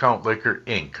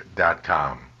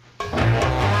 DiscountLiquorInc.com.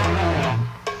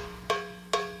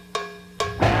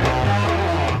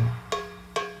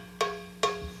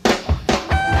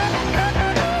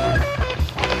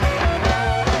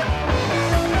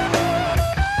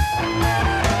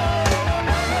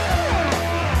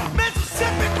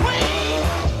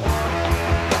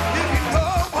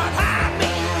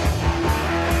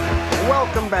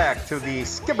 To the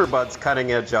Skipper Buds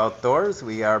Cutting Edge Outdoors.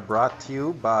 We are brought to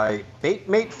you by Bait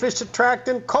Mate Fish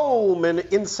Attractant, Coleman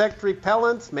Insect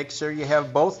Repellents. Make sure you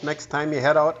have both next time you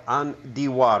head out on the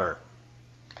water.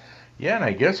 Yeah, and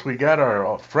I guess we got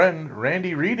our friend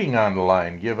Randy Reading on the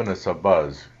line giving us a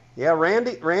buzz. Yeah,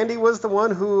 Randy was the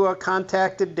one who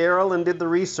contacted Daryl and did the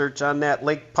research on that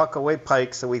Lake Puckaway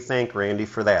pike, so we thank Randy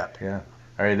for that. Yeah.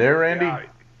 Are you there, Randy? Yeah.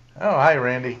 Oh, hi,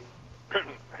 Randy.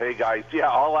 Hey guys, yeah,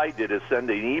 all I did is send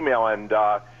an email, and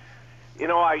Daryl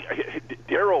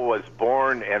was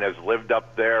born and has lived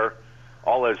up there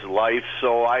all his life,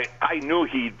 so I knew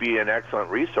he'd be an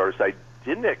excellent resource. I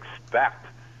didn't expect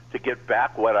to get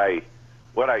back what I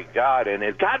got, and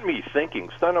it got me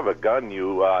thinking. Son of a gun,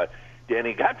 you,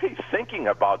 Danny, got me thinking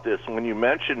about this when you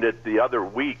mentioned it the other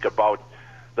week about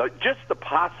just the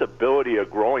possibility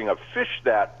of growing a fish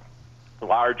that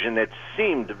large, and it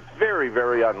seemed very,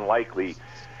 very unlikely.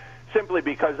 Simply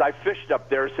because I fished up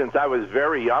there since I was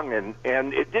very young,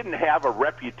 and it didn't have a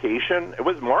reputation. It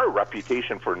was more a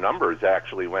reputation for numbers,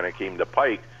 actually, when it came to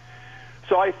pike.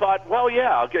 So I thought, well,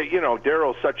 yeah, okay,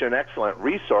 Daryl's such an excellent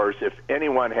resource if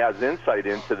anyone has insight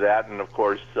into that. And, of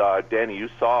course, Danny, you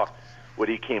saw what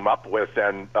he came up with.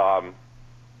 And, I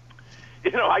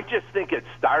just think it's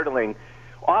startling.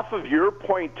 Off of your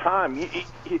point, Tom,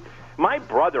 my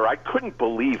brother, I couldn't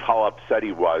believe how upset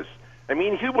he was. I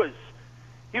mean, he was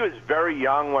very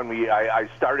young when I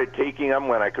started taking him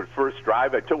when I could first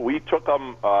drive. I took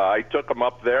him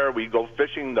up there. We go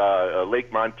fishing the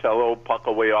Lake Montello,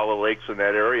 Puckaway, all the lakes in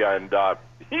that area, and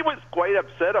he was quite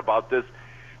upset about this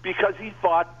because he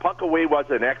thought Puckaway was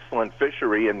an excellent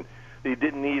fishery and he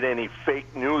didn't need any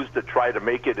fake news to try to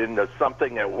make it into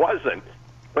something it wasn't,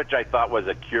 which I thought was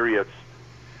a curious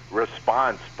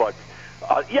response. But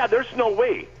yeah, there's no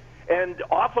way. And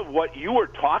off of what you were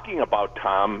talking about,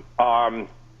 Tom,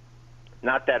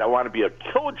 not that I want to be a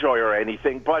killjoy or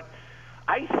anything, but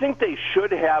I think they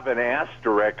should have an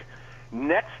asterisk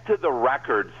next to the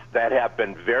records that have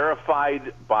been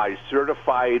verified by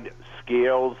certified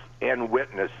scales and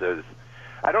witnesses,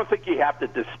 I don't think you have to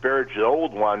disparage the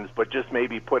old ones, but just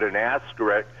maybe put an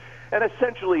asterisk and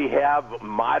essentially have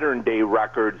modern-day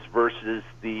records versus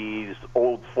these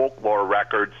old folklore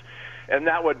records. And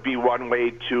that would be one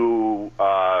way to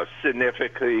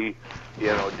significantly,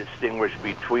 distinguish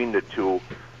between the two.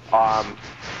 I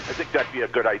think that'd be a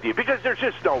good idea because there's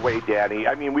just no way, Danny.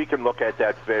 I mean, we can look at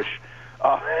that fish.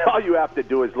 All you have to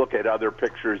do is look at other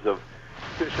pictures of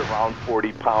fish around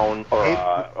 40 pounds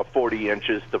or 40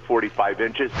 inches to 45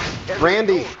 inches. And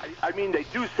Randy. They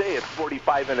do say it's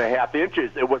 45 and a half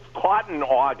inches. It was caught in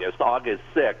August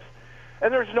 6th.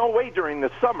 And there's no way during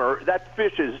the summer that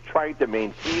fish is trying to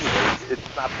maintain weight.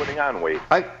 It's not putting on weight.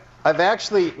 I've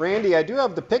actually, Randy, I do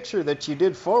have the picture that you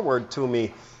did forward to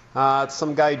me. It's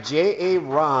some guy, J.A.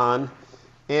 Ron,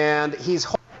 and he's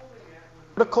holding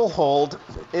a vertical hold.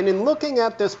 And in looking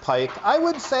at this pike, I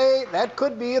would say that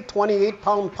could be a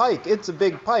 28-pound pike. It's a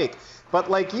big pike.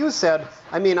 But like you said,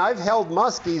 I've held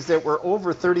muskies that were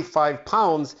over 35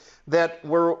 pounds that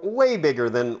were way bigger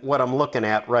than what I'm looking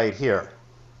at right here.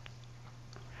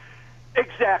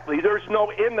 Exactly. There's no,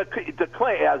 in the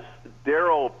claim, as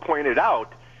Daryl pointed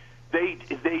out,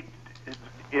 it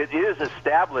is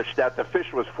established that the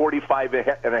fish was 45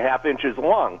 and a half inches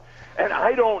long. And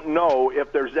I don't know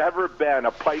if there's ever been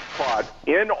a pike caught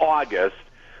in August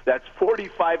that's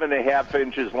 45 and a half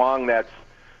inches long, that's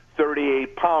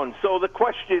 38 pounds. So the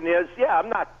question is, I'm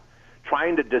not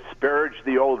trying to disparage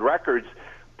the old records,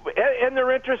 and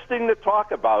they're interesting to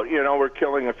talk about. We're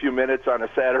killing a few minutes on a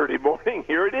Saturday morning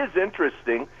here. It is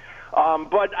interesting.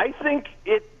 But I think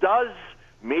it does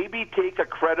maybe take a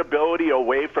credibility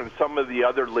away from some of the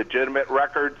other legitimate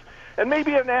records, and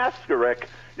maybe an asterisk,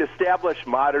 establish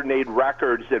modern-day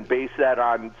records and base that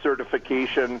on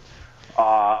certification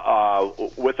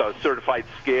with a certified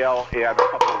scale and a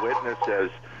couple witnesses.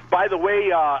 By the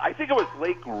way, I think it was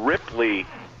Lake Ripley,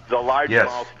 the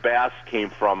largemouth bass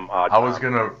came from. I was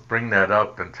going to bring that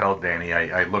up and tell Danny.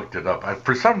 I looked it up.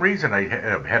 For some reason, I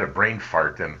had a brain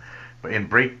fart in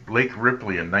Lake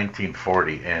Ripley in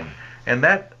 1940, and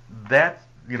that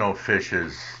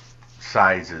fish's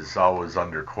size is always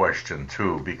under question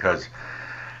too, because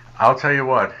I'll tell you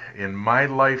what, in my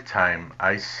lifetime,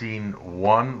 I seen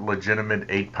one legitimate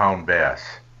 8-pound bass,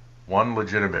 one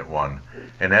legitimate one,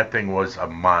 and that thing was a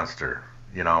monster.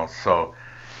 So.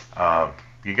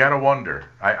 You gotta wonder.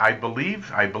 I believe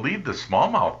the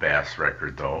smallmouth bass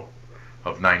record though,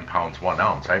 of 9 pounds 1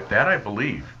 ounce. I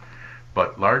believe,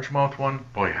 but largemouth one,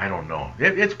 boy, I don't know.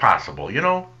 It's possible,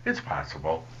 It's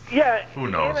possible. Yeah. Who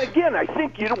knows? And again, I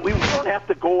think we don't have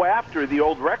to go after the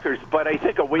old records, but I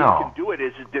think a way you can do it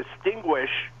is distinguish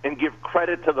and give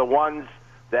credit to the ones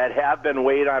that have been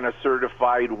weighed on a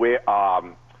certified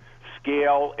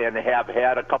scale and have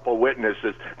had a couple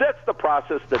witnesses. That's the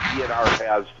process that DNR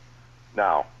has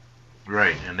now.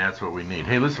 Right, and that's what we need.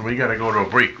 Hey, listen, we got to go to a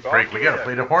break. We got to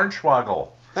play the Hornswoggle.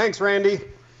 Thanks, Randy.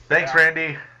 Thanks,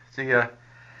 Randy. See ya.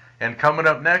 And coming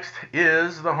up next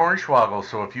is the Hornswoggle.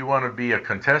 So if you want to be a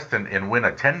contestant and win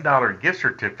a $10 gift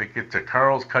certificate to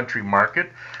Carl's Country Market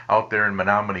out there in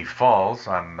Menominee Falls,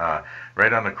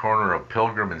 right on the corner of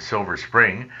Pilgrim and Silver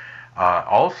Spring.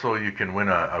 Also, you can win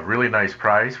a really nice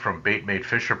prize from Bait Made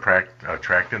Fish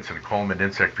Attractants and Coleman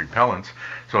Insect Repellents.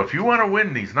 So if you want to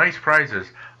win these nice prizes,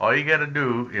 all you got to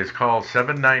do is call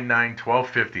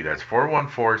 799-1250. That's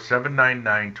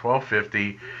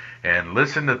 414-799-1250. And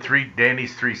listen to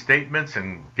Danny's 3 statements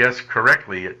and guess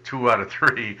correctly at 2 out of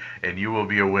 3, and you will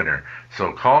be a winner.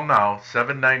 So call now,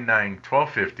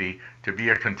 799-1250, to be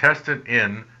a contestant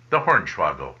in the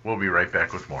Hornswoggle. We'll be right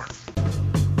back with more.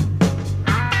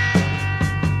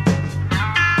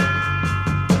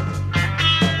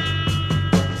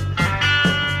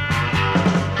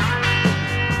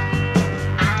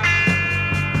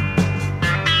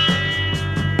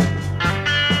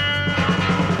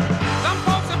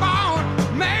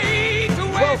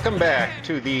 Welcome back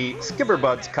to the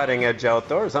Skipperbuds Cutting Edge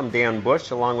Outdoors. I'm Dan Bush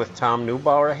along with Tom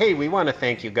Neubauer. Hey, we want to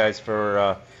thank you guys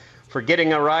for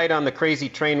getting a ride on the crazy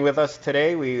train with us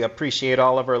today. We appreciate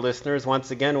all of our listeners. Once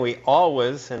again, we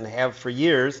always, and have for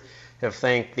years, have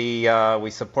thanked we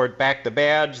support Back the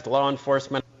Badge, the law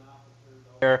enforcement,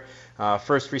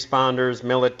 first responders,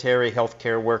 military,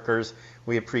 healthcare workers.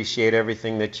 We appreciate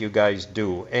everything that you guys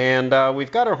do. And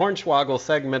we've got our Hornswoggle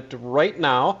segment right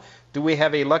now. Do we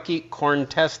have a lucky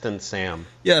contestant, Sam?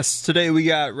 Yes, today we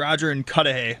got Roger in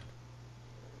Cudahy.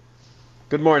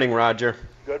 Good morning, Roger.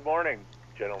 Good morning,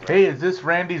 gentlemen. Hey, is this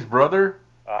Randy's brother?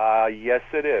 Yes,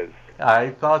 it is. I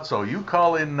thought so. You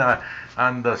call in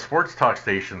on the sports talk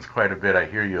stations quite a bit. I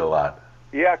hear you a lot.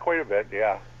 Yeah, quite a bit.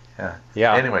 Yeah.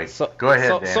 Yeah. Anyway, go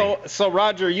ahead, Danny. So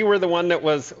Roger, you were the one that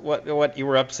was what you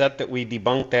were upset that we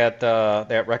debunked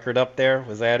that record up there.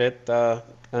 Was that it?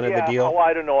 Kind of the deal. Well,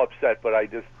 I don't know upset, but I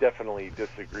just definitely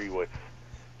disagree with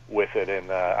it,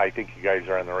 and I think you guys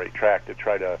are on the right track to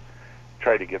try to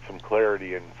get some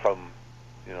clarity and some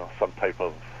type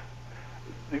of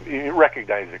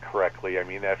recognize it correctly. I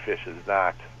mean, that fish is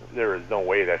not. There is no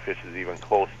way that fish is even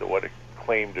close to what it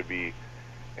claimed to be.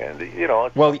 And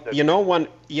well,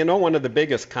 one of the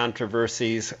biggest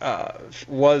controversies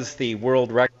was the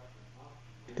world record.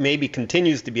 Maybe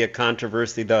continues to be a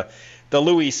controversy. The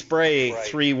Louis Spray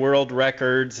 3 world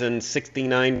records and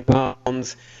 69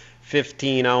 pounds,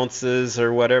 15 ounces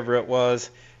or whatever it was.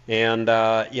 And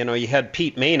you had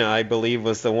Pete Mena, I believe,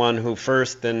 was the one who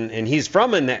first, and he's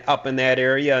from up in that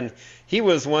area, and he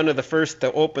was one of the first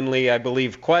to openly, I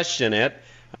believe, question it.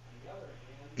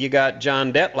 You got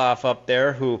John Detloff up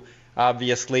there, who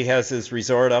obviously has his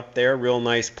resort up there, real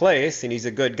nice place, and he's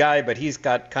a good guy, but he's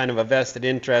got kind of a vested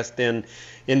interest in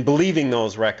believing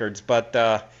those records. But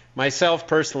myself,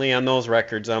 personally, on those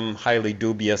records, I'm highly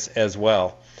dubious as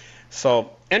well.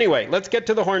 So anyway, let's get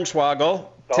to the Hornswoggle.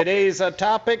 Okay. Today's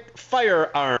topic,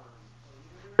 firearm.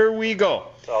 Here we go.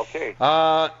 Okay.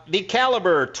 The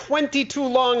caliber 22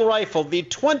 long rifle. The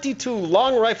 22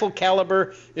 long rifle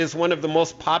caliber is one of the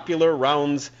most popular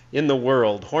rounds in the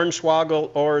world.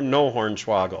 Hornswoggle or no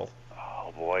Hornswoggle?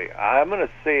 Oh boy, I'm going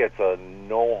to say it's a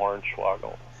no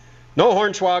Hornswoggle. No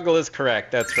Hornswoggle is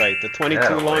correct. That's right. The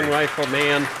 22 long rifle,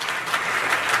 man.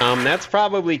 That's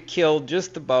probably killed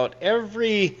just about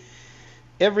everything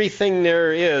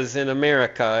there is in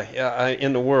America,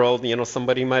 in the world.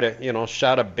 Somebody might have,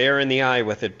 shot a bear in the eye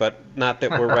with it, but not that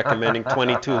we're recommending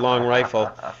 22 long rifle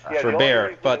for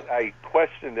bear. But I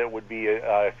questioned it would be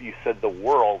if you said the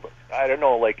world. I don't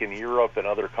know, like in Europe and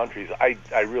other countries, I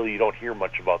really don't hear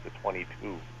much about the 22.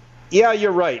 Yeah,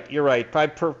 you're right.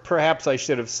 Perhaps I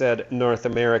should have said North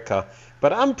America,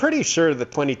 but I'm pretty sure the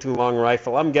 22 long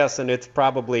rifle. I'm guessing it's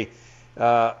probably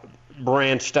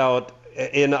branched out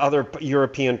in other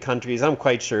European countries. I'm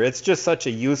quite sure. It's just such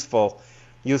a useful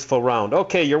round.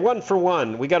 Okay, you're 1 for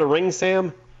 1. We got a ring,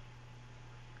 Sam?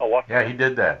 Oh, what? Yeah, he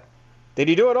did that. Did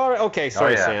he do it already? Okay,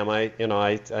 sorry, Sam. I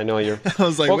know you're. I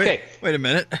was like, okay. Wait a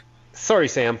minute. Sorry,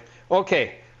 Sam.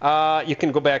 Okay, you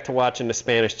can go back to watching the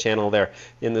Spanish channel there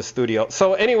in the studio.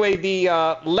 So anyway, the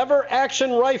lever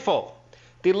action rifle.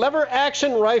 The lever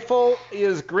action rifle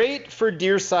is great for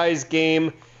deer-sized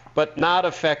game, but not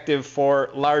effective for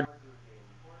large.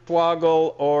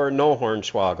 Hornswoggle or no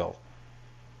Hornswoggle?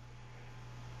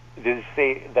 Did it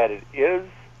say that it is?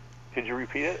 Could you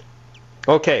repeat it?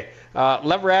 Okay.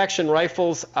 Lever action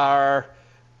rifles are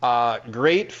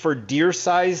great for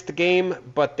deer-sized game,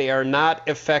 but they are not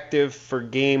effective for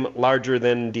game larger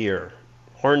than deer.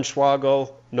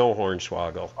 Hornswoggle, no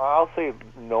Hornswoggle. I'll say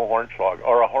no Hornswoggle,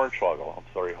 or a Hornswoggle. I'm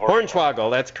sorry.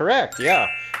 Hornswoggle, that's correct, yeah.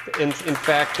 In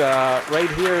fact, right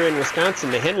here in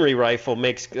Wisconsin, the Henry rifle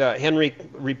makes, Henry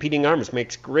Repeating Arms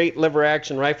makes great lever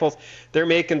action rifles. They're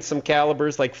making some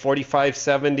calibers like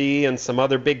 45-70 and some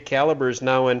other big calibers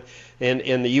now, and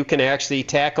you can actually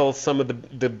tackle some of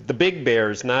the big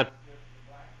bears, not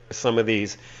some of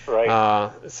these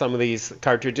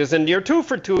cartridges. And you're 2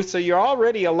 for 2, so you're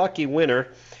already a lucky winner.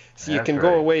 So you can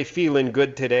go away feeling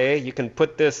good today. You can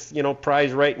put this,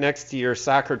 prize right next to your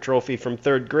soccer trophy from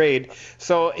 3rd grade.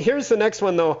 So here's the next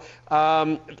one, though.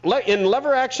 In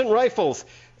lever action rifles,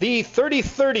 the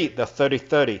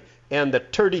 30-30, and the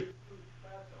 30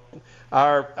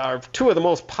 are 2 of the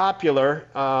most popular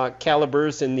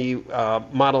calibers in the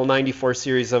Model 94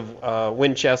 series of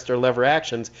Winchester lever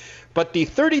actions. But the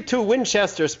 32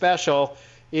 Winchester Special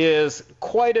is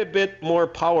quite a bit more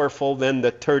powerful than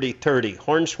the 30-30.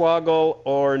 Hornswoggle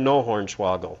or no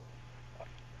Hornswoggle?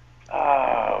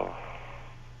 I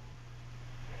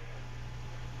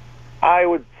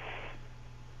would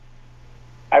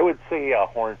say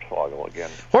Hornswoggle again.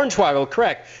 Hornswoggle,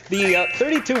 correct. The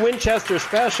 32 Winchester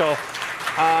Special,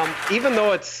 even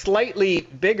though it's slightly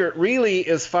bigger, really,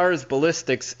 as far as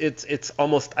ballistics, it's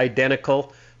almost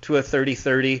identical to a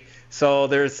 30-30. So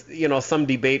there's, some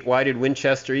debate, why did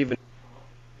Winchester even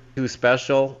do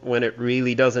special when it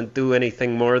really doesn't do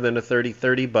anything more than a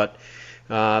 30-30? But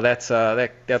that's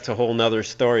a whole nother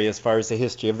story as far as the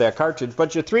history of that cartridge.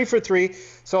 But you're 3 for 3,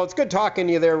 so it's good talking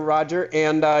to you there, Roger.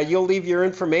 And you'll leave your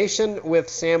information with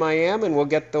Sam I Am, and we'll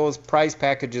get those prize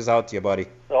packages out to you, buddy.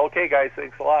 Okay, guys,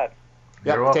 thanks a lot.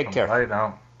 Yep, take care. Bye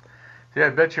now. See, I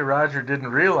bet you Roger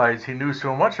didn't realize he knew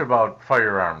so much about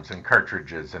firearms and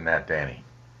cartridges and that, Danny.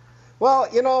 Well,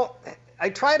 I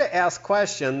try to ask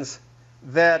questions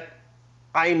that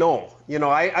I know.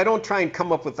 I don't try and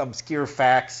come up with obscure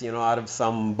facts, out of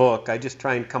some book. I just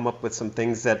try and come up with some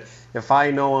things that if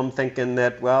I know, I'm thinking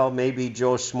that, well, maybe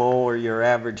Joe Schmo or your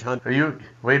average hunter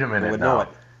wait a minute would now. know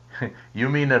it. You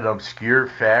mean an obscure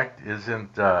fact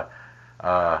isn't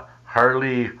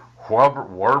Harley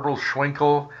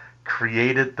Warbleschwinkel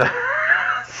created the...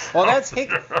 Well, that's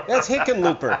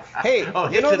Hickenlooper. Hey, the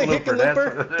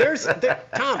Hickenlooper?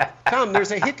 Tom,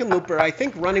 there's a Hickenlooper, I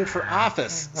think, running for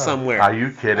office somewhere. Are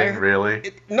you kidding,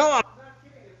 really? No, I'm not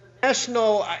kidding. It's a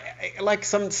national,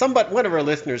 one of our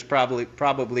listeners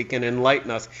probably can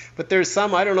enlighten us, but there's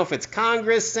I don't know if it's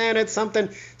Congress, Senate, something,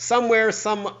 somewhere,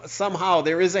 somehow,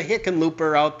 there is a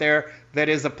Hickenlooper out there that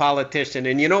is a politician.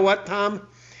 And you know what, Tom?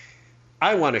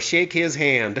 I want to shake his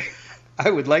hand. I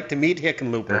would like to meet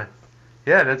Hickenlooper.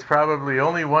 Yeah, that's probably the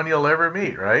only one you'll ever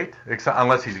meet, right?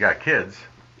 Unless he's got kids,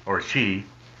 or she.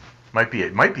 Might be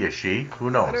a she.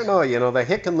 Who knows? I don't know. The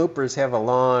Hickenloopers have a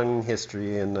long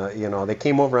history, and they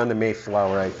came over on the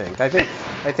Mayflower. I think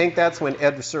that's when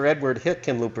Sir Edward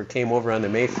Hickenlooper came over on the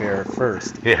Mayfair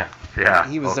first. Yeah.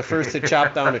 He was the first to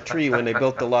chop down a tree when they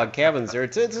built the log cabins there.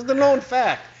 It's the known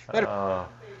fact.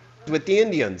 With the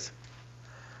Indians.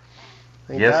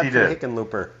 Yes, he did.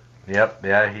 Hickenlooper. Yep.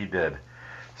 Yeah, he did.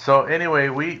 So anyway,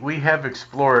 we have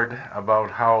explored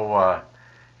about how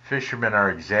fishermen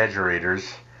are exaggerators,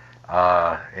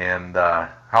 and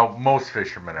how most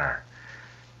fishermen are.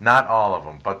 Not all of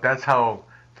them, but that's how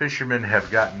fishermen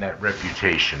have gotten that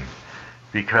reputation,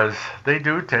 because they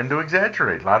do tend to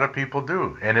exaggerate. A lot of people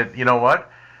do. And you know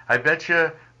what? I bet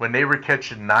you when they were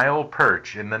catching Nile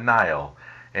perch in the Nile,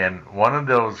 and one of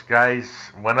those guys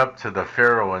went up to the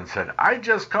Pharaoh and said, "I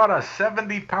just caught a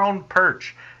 70-pound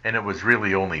perch." And it was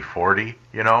really only 40,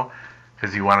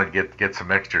 because he wanted to get some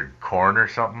extra corn or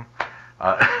something.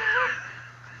 I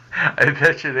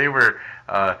bet you they were,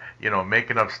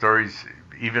 making up stories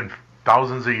even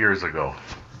thousands of years ago.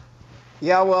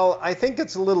 Yeah, well, I think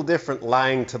it's a little different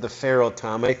lying to the Pharaoh,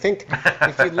 Tom. I think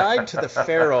if you lied to the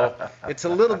Pharaoh, it's a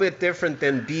little bit different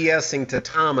than BSing to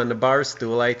Tom on the bar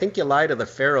stool. I think you lie to the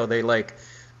Pharaoh, they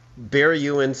bury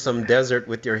you in some desert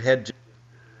with your head.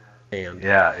 And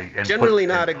generally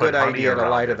not a good idea to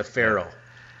lie to the Pharaoh.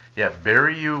 Yeah,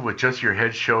 bury you with just your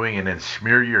head showing and then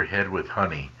smear your head with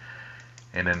honey.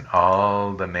 And then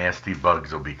all the nasty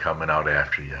bugs will be coming out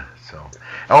after you. So,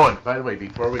 and by the way,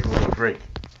 before we go to break,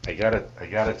 I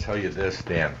gotta tell you this,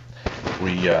 Dan.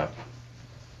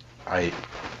 I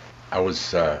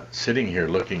was sitting here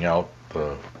looking out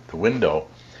the window,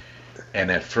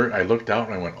 and at first I looked out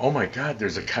and I went, "Oh my God,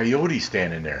 there's a coyote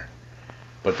standing there."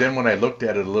 But then when I looked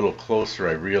at it a little closer,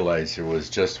 I realized it was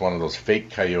just one of those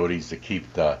fake coyotes to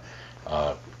keep the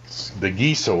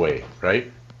geese away,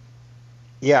 right?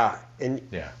 Yeah, and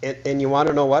you want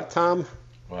to know what, Tom?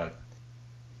 What?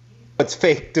 It's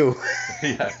fake too.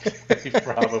 Yeah, they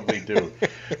probably do.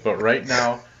 But right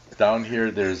now, down here,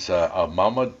 there's a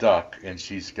mama duck, and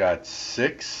she's got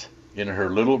 6 in her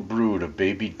little brood of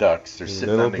baby ducks. They're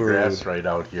sitting on the grass right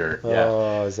out here.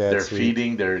 Oh, is that they're sweet?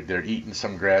 Feeding. They're eating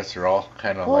some grass. They're all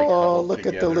kind of like huddled look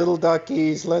together. At the little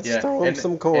duckies. Let's throw them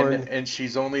some corn. And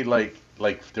she's only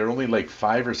they're only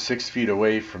 5 or 6 feet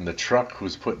away from the truck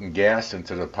who's putting gas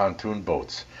into the pontoon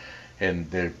boats,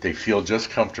 and they feel just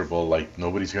comfortable, like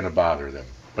nobody's going to bother them.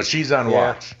 But she's on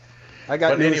watch. I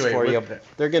got news for you.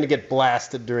 They're going to get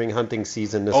blasted during hunting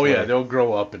season this winter. Oh yeah, they'll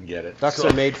grow up and get it. Ducks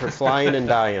are made for flying and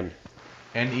dying.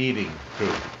 And eating, too.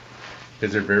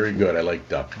 Because they're very good. I like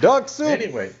duck. Duck soup!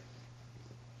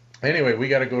 Anyway, we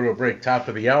got to go to a break, top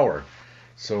of the hour.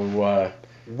 So,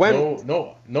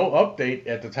 no update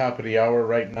at the top of the hour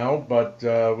right now, but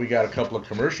we got a couple of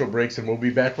commercial breaks, and we'll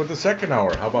be back with the second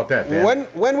hour. How about that, Dan?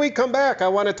 When we come back, I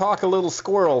want to talk a little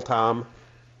squirrel, Tom.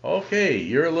 Okay,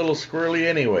 you're a little squirrely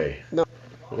anyway. No.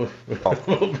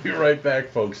 We'll be right back,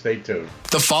 folks. Stay tuned.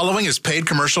 The following is paid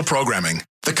commercial programming.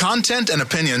 The content and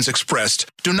opinions expressed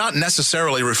do not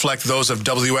necessarily reflect those of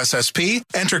WSSP,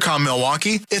 Entercom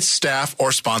Milwaukee, its staff,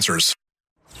 or sponsors.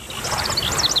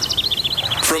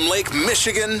 From Lake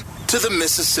Michigan to the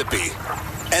Mississippi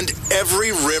and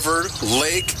every river,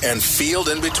 lake, and field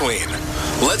in between,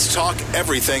 let's talk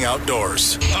everything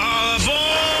outdoors. All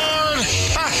aboard!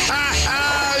 Ha ha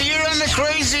ha! You're on the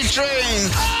crazy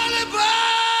train! All aboard!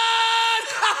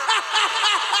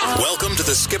 Welcome to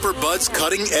the Skipper Bud's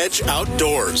Cutting Edge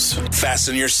Outdoors.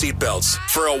 Fasten your seatbelts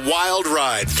for a wild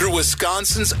ride through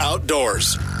Wisconsin's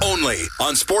outdoors. Only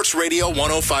on Sports Radio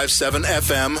 105.7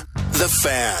 FM, The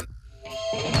Fan.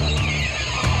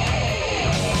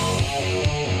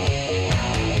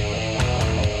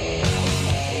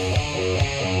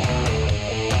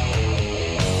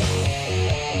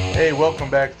 Hey, welcome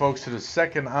back, folks, to the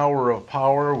second hour of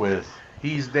Power with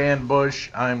he's Dan Bush,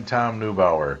 I'm Tom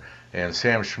Neubauer, and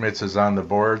Sam Schmitz is on the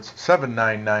boards.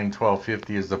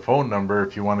 799-1250 is the phone number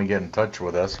if you want to get in touch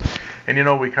with us. And you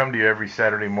know, we come to you every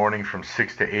Saturday morning from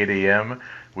 6 to 8 a.m.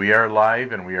 We are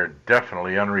live, and we are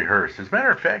definitely unrehearsed. As a matter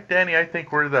of fact, Danny, I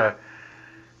think we're the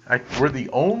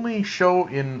only show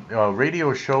in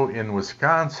radio show in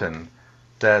Wisconsin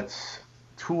that's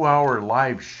 2-hour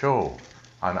live show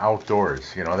on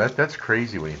outdoors. You know, that's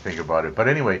crazy when you think about it. But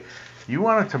anyway, you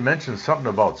wanted to mention something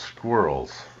about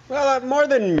squirrels. Well, more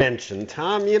than mention,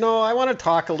 Tom, you know, I want to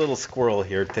talk a little squirrel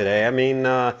here today. I mean,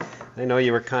 I know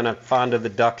you were kind of fond of the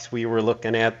ducks we were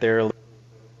looking at there.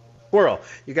 Squirrel.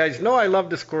 You guys know I love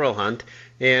the squirrel hunt.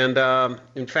 And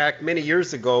in fact, many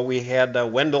years ago, we had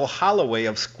Wendell Holloway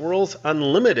of Squirrels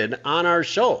Unlimited on our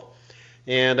show.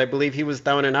 And I believe he was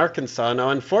down in Arkansas. Now,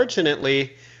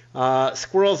 unfortunately,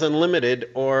 Squirrels Unlimited,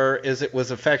 or as it was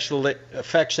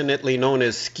affectionately known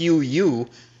as Skew U,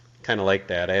 kind of like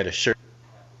that. I had a shirt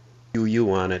Skew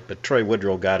U on it, but Troy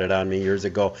Woodrow got it on me years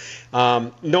ago.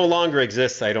 No longer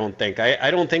exists, I don't think.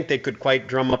 I don't think they could quite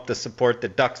drum up the support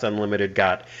that Ducks Unlimited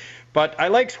got. But I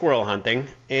like squirrel hunting,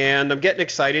 and I'm getting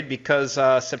excited because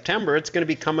September, it's going to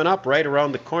be coming up right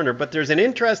around the corner. But there's an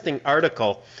interesting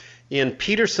article in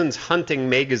Peterson's Hunting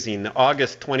Magazine,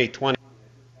 August 2020.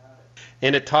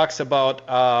 And it talks about,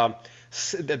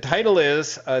 the title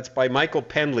is, it's by Michael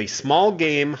Pendley, Small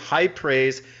Game, High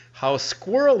Praise, How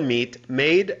Squirrel Meat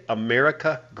Made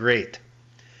America Great.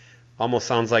 Almost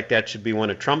sounds like that should be one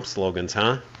of Trump's slogans,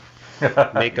 huh?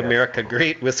 Make America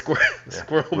Great with squirrel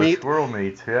meat. With squirrel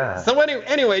meat, yeah. So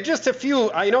anyway, just a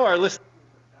few, I know our listeners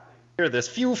hear this,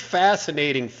 few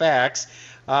fascinating facts.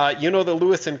 You know the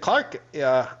Lewis and Clark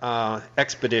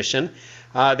expedition.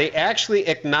 They actually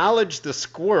acknowledged the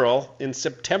squirrel in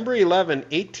September 11,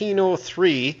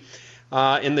 1803,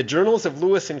 in the Journals of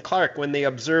Lewis and Clark when they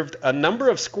observed a number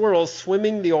of squirrels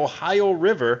swimming the Ohio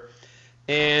River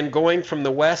and going from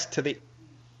the west to the east.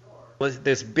 Was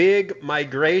this big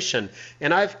migration.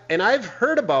 And I've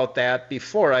heard about that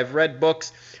before. I've read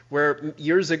books where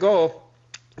years ago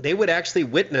they would actually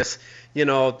witness, you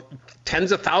know,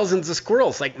 tens of thousands of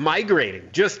squirrels like migrating,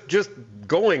 just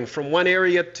going from one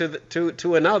area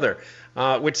to another,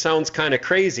 which sounds kind of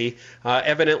crazy.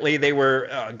 Evidently, they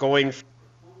were going,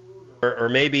 or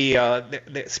maybe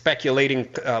speculating,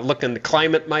 looking the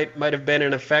climate might have been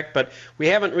in effect, but we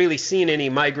haven't really seen any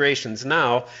migrations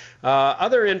now.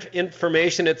 Other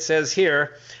information it says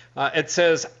here, it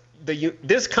says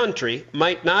this country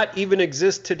might not even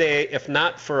exist today if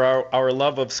not for our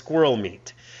love of squirrel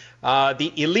meat.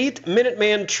 The elite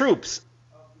Minuteman troops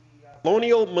of the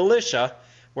colonial militia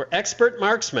were expert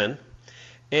marksmen,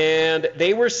 and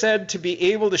they were said to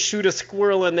be able to shoot a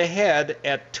squirrel in the head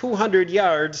at 200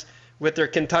 yards with their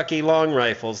Kentucky long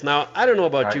rifles. Now, I don't know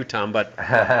about you, Tom, but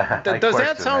does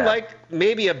that sound like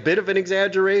maybe a bit of an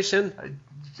exaggeration?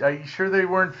 Are you sure they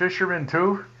weren't fishermen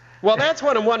too? Well, that's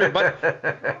what I'm wondering, but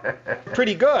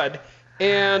pretty good.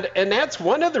 And that's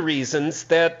one of the reasons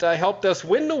that helped us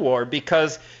win the war,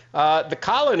 because the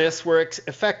colonists were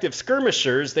effective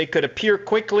skirmishers. They could appear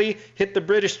quickly, hit the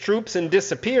British troops, and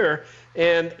disappear.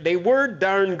 And they were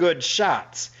darn good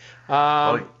shots.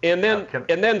 And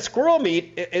then squirrel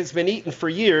meat has been eaten for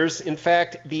years. In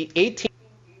fact, the 18th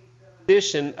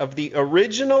edition of the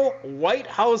original White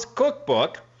House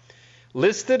cookbook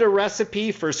listed a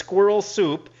recipe for squirrel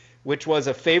soup, which was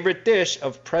a favorite dish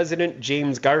of President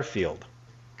James Garfield.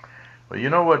 Well, you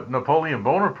know what Napoleon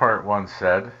Bonaparte once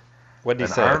said? What did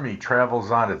he say? An army travels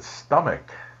on its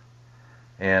stomach.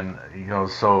 And, you know,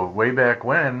 so way back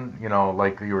when, you know,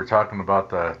 like you were talking about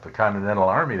the Continental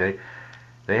Army,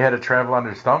 they had to travel on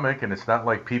their stomach, and it's not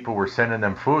like people were sending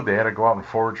them food. They had to go out and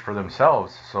forage for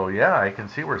themselves. So, yeah, I can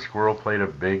see where squirrel played a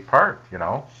big part, you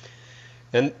know.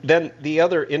 And then the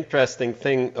other interesting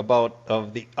thing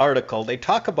of the article, they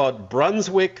talk about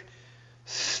Brunswick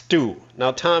stew.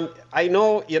 Now, Tom, I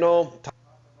know, you know,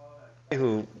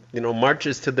 who, you know,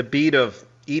 marches to the beat of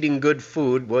eating good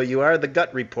food. Well, you are the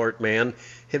gut report man.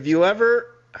 Have you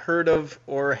ever heard of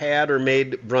or had or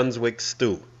made Brunswick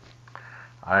stew?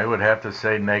 I would have to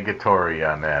say negatory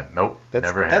on that. Nope,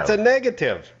 never have. That's a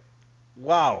negative.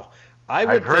 Wow. I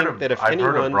would think that if anyone...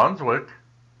 I've heard of Brunswick.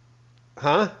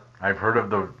 Huh? I've heard of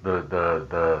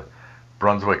the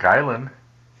Brunswick Island.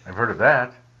 I've heard of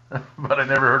that, but I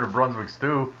never heard of Brunswick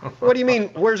stew. What do you mean?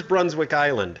 Where's Brunswick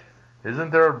Island?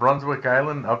 Isn't there a Brunswick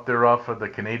Island up there off of the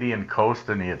Canadian coast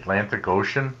in the Atlantic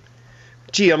Ocean?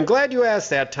 Gee, I'm glad you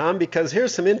asked that, Tom, because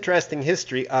here's some interesting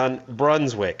history on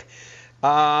Brunswick.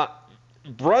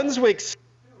 Brunswick stew,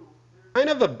 kind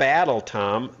of a battle,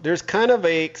 Tom. There's kind of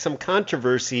some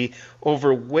controversy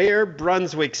over where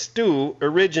Brunswick stew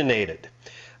originated.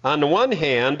 On the one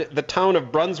hand, the town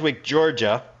of Brunswick,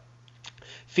 Georgia,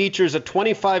 features a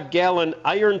 25-gallon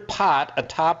iron pot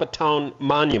atop a town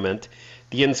monument.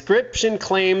 The inscription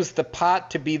claims the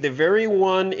pot to be the very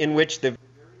one in which the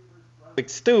Brunswick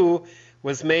stew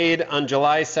was made on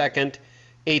July 2nd,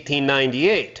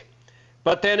 1898.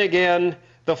 But then again,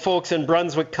 the folks in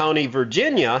Brunswick County,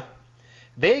 Virginia,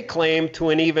 they claim to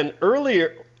an even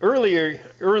earlier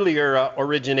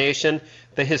origination.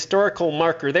 The historical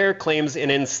marker there claims an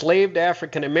enslaved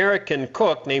African-American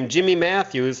cook named Jimmy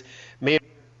Matthews made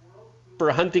for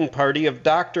a hunting party of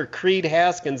Dr. Creed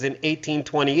Haskins in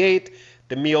 1828.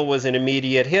 The meal was an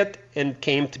immediate hit and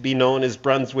came to be known as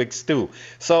Brunswick stew.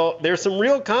 So there's some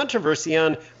real controversy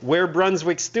on where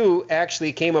Brunswick stew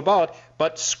actually came about,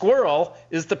 but squirrel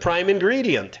is the prime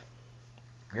ingredient.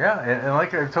 Yeah, and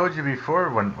like I told you before,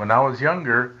 when I was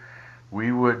younger,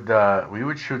 we would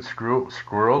shoot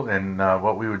squirrel, and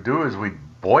what we would do is we'd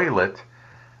boil it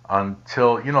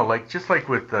until, just like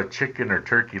with chicken or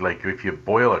turkey, like if you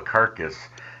boil a carcass,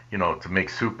 to make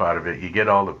soup out of it, you get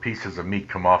all the pieces of meat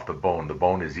come off the bone. The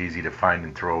bone is easy to find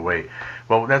and throw away.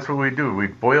 Well, that's what we do.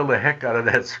 We'd boil the heck out of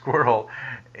that squirrel,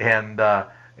 and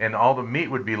all the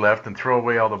meat would be left, and throw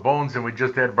away all the bones, and we'd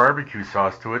just add barbecue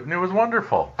sauce to it, and it was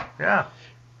wonderful. Yeah.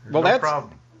 Well, that's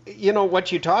problem.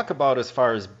 What you talk about as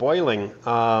far as boiling,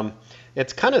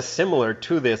 it's kind of similar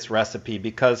to this recipe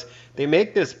because they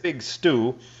make this big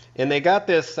stew, and they got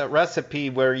this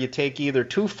recipe where you take either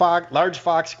two large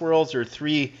fox squirrels or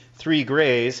three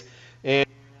grays, and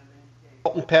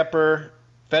salt and pepper,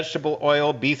 vegetable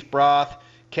oil, beef broth,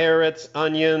 carrots,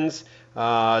 onions,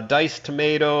 diced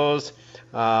tomatoes,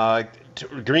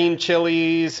 green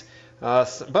chilies,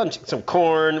 some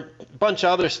corn, a bunch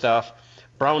of other stuff.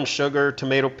 Brown sugar,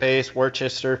 tomato paste,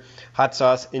 Worcester, hot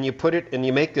sauce, and you put it and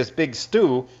you make this big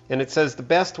stew, and it says the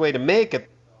best way to make it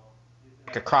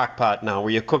like a crock pot now, where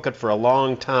you cook it for a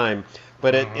long time.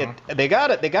 But they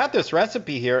got this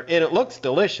recipe here, and it looks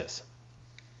delicious.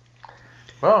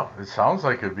 Well, it sounds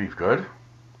like it'd be good.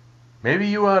 Maybe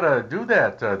you ought to do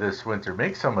that this winter.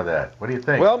 Make some of that. What do you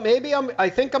think? Well, maybe I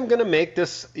think I'm going to make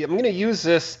this. I'm going to use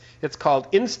this. It's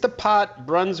called Instapot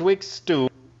Brunswick Stew.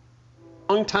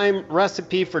 Long-time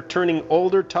recipe for turning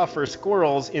older, tougher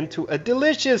squirrels into a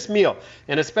delicious meal.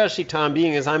 And especially, Tom,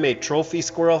 being as I'm a trophy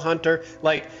squirrel hunter,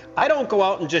 like, I don't go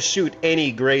out and just shoot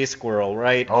any gray squirrel,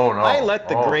 right? Oh, no. I let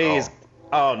the grays... No.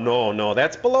 Oh, no,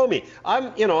 that's below me.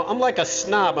 I'm like a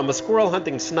snob. I'm a squirrel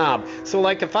hunting snob. So,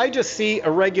 like, if I just see a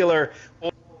regular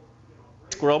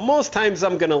squirrel, most times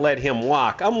I'm going to let him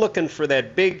walk. I'm looking for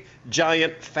that big,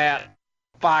 giant, fat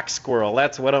fox squirrel.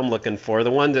 That's what I'm looking for,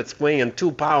 the one that's weighing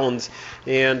 2 pounds,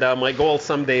 and my goal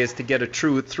someday is to get a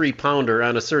true 3-pounder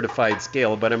on a certified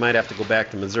scale, but I might have to go back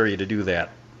to Missouri to do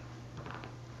that.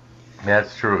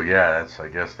 That's true. Yeah, I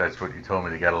guess that's what you told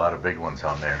me. They got a lot of big ones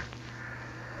on there.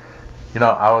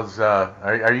 I was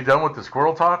are you done with the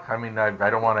squirrel talk? I mean, I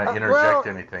don't want to interject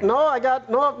anything. No,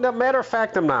 matter of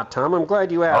fact, I'm not, Tom. I'm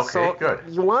glad you asked. Okay, so good.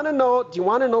 Do you want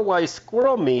to know why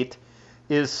squirrel meat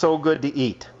is so good to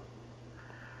eat?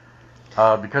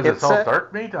 Because it's all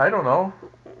dark meat? I don't know.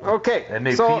 Okay. And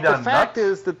they so feed on the fact nuts?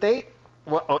 is that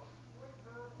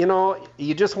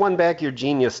you just won back your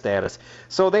genius status.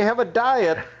 So they have a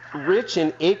diet rich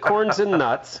in acorns and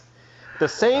nuts, the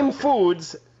same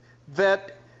foods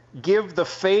that give the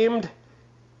famed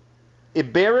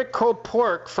Iberico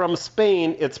pork from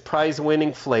Spain its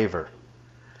prize-winning flavor.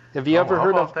 Have you ever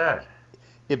heard of that?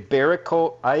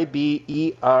 Iberico,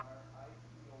 I-B-E-R,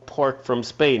 pork from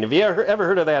Spain? Have you ever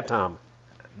heard of that, Tom?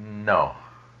 No.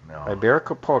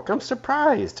 Iberico pork. I'm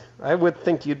surprised. I would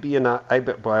think you'd be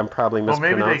I'm probably mispronouncing this. Well,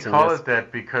 maybe they call it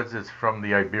that because it's from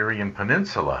the Iberian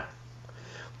Peninsula.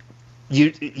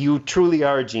 You truly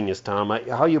are a genius, Tom.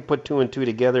 How you put 2 and 2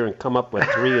 together and come up with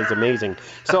 3 is amazing.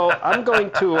 So I'm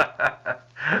going to...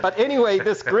 But anyway,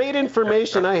 this great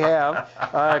information I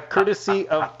have, courtesy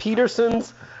of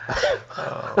Peterson's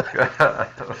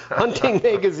Hunting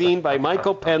Magazine by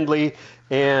Michael Pendley,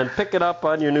 and pick it up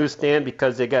on your newsstand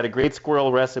because they got a great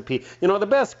squirrel recipe. The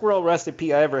best squirrel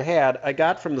recipe I ever had, I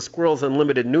got from the Squirrels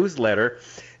Unlimited newsletter,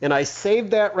 and I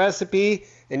saved that recipe,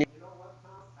 and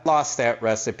lost that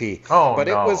recipe. But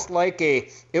no.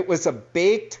 It was a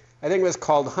baked, I think it was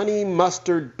called honey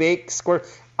mustard baked squirrel.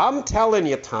 I'm telling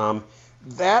you, Tom,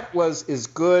 that was as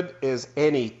good as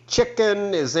any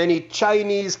chicken, as any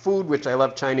Chinese food, which I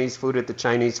love Chinese food at the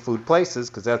Chinese food places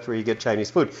because that's where you get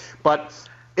Chinese food. But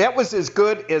that was as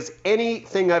good as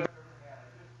anything I've ever had.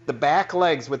 the back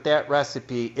legs with that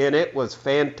recipe, and it was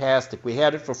fantastic. We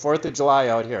had it for 4th of July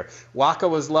out here. Waka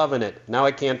was loving it. Now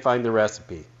I can't find the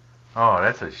recipe. Oh,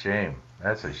 that's a shame.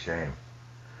 That's a shame.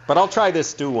 But I'll try this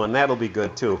stew one. That'll be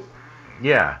good, too.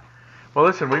 Yeah. Well,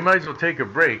 listen, we might as well take a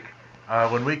break.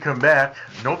 When we come back,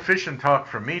 no fishing talk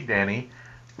from me, Danny,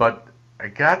 but I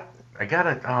got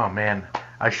it. Oh, man.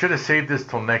 I should have saved this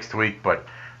till next week, but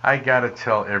I got to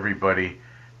tell everybody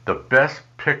the best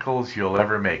pickles you'll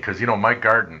ever make. Because, my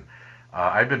garden,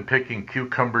 I've been picking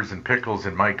cucumbers and pickles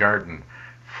in my garden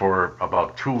for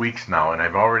about 2 weeks now, and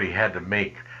I've already had to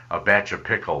make a batch of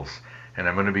pickles, and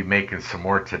I'm going to be making some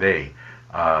more today.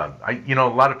 A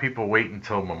lot of people wait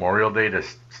until Memorial Day to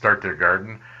start their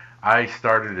garden. I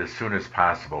started as soon as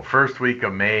possible. First week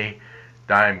of May,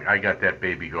 I got that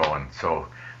baby going. So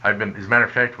as a matter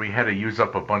of fact, we had to use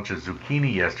up a bunch of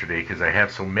zucchini yesterday because I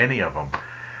have so many of them.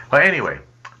 But anyway,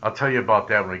 I'll tell you about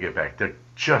that when we get back. They're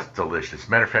just delicious.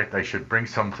 Matter of fact, I should bring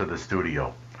some to the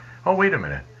studio. Oh, wait a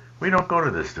minute. We don't go to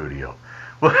the studio.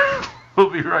 We'll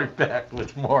be right back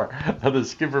with more of the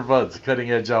Skipper Buds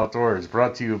Cutting Edge Outdoors,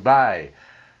 brought to you by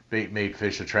Bait Made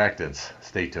Fish Attractants.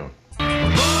 Stay tuned.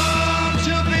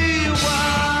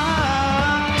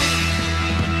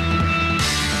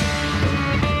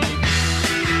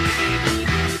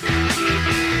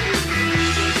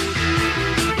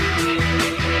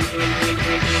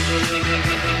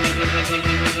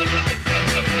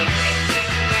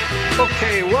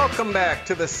 Okay, welcome back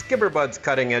to the Skipper Buds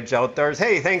Cutting Edge Outdoors.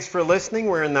 Hey, thanks for listening.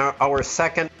 We're in our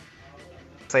second,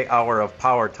 hour of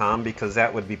power, Tom, because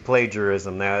that would be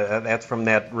plagiarism. That's from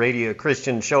that radio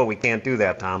Christian show. We can't do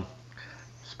that, Tom.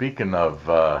 Speaking of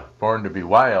Born to Be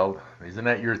Wild, isn't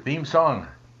that your theme song,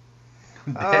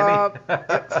 Danny?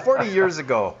 40 years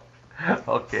ago.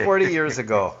 Okay. 40 years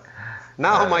ago.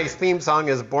 Now my theme song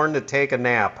is Born to Take a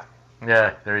Nap.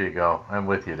 Yeah, there you go. I'm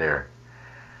with you there.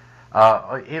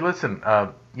 Hey, listen,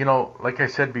 like I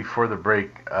said before the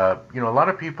break, a lot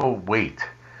of people wait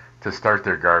to start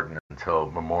their garden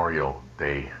until Memorial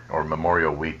Day or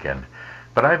Memorial Weekend.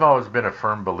 But I've always been a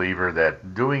firm believer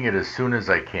that doing it as soon as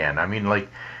I can. I mean,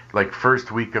 like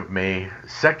first week of May,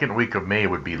 second week of May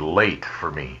would be late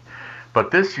for me.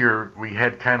 But this year we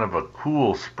had kind of a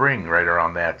cool spring right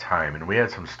around that time, and we had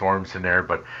some storms in there.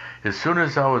 But as soon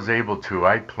as I was able to,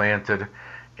 I planted.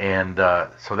 And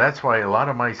so that's why a lot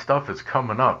of my stuff is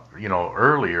coming up,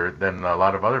 earlier than a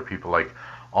lot of other people. Like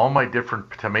all my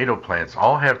different tomato plants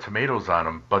all have tomatoes on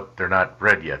them, but they're not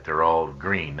red yet. They're all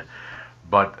green.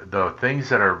 But the things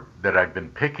that I've been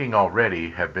picking already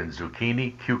have been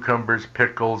zucchini, cucumbers,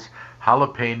 pickles,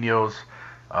 jalapenos,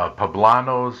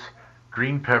 poblanos,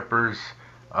 green peppers,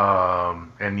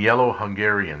 and yellow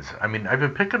Hungarians. I mean, I've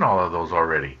been picking all of those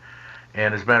already.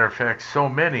 And as a matter of fact, so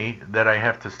many that I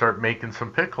have to start making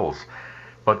some pickles.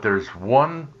 But there's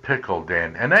one pickle,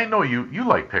 Dan, and I know you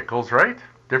like pickles, right?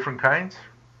 Different kinds?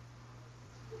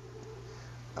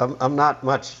 I'm not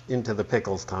much into the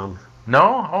pickles, Tom.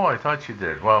 No? Oh, I thought you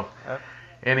did. Well,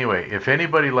 anyway, if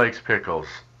anybody likes pickles,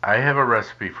 I have a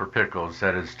recipe for pickles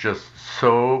that is just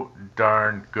so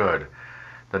darn good.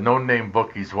 The no-name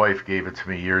bookie's wife gave it to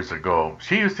me years ago.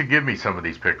 She used to give me some of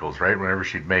these pickles, right, whenever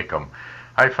she'd make them.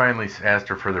 I finally asked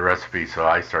her for the recipe, so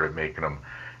I started making them.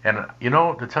 And,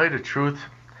 to tell you the truth,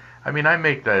 I mean, I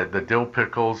make the dill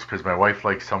pickles because my wife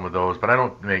likes some of those, but I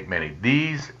don't make many.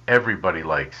 These, everybody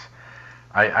likes.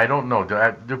 I don't know.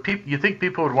 You think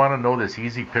people would want to know this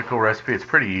easy pickle recipe? It's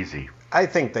pretty easy. I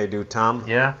think they do, Tom.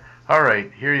 Yeah? All right,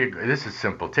 here you go. This is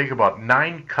simple. Take about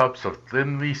 9 cups of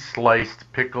thinly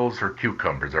sliced pickles or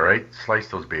cucumbers, all right? Slice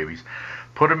those babies.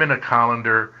 Put them in a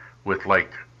colander with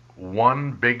like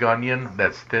 1 big onion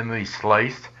that's thinly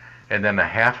sliced, and then a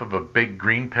half of a big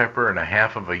green pepper and a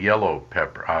half of a yellow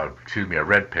pepper, a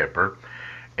red pepper,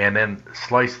 and then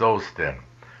slice those thin.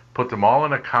 Put them all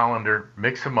in a colander,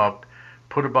 mix them up,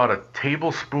 put about a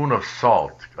tablespoon of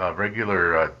salt,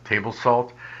 regular table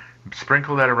salt,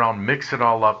 sprinkle that around, mix it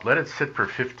all up, let it sit for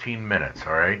 15 minutes,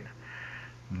 all right?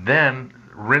 Then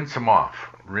rinse them off.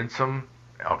 Rinse them,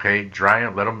 okay, dry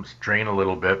them, let them drain a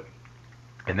little bit.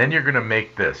 And then you're going to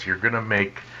make this. You're going to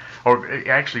make, or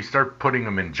actually start putting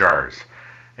them in jars.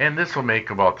 And this will make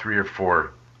about 3 or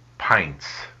 4 pints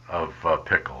of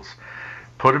pickles.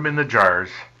 Put them in the jars,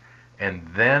 and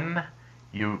then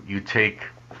you take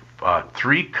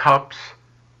 3 cups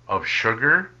of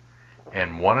sugar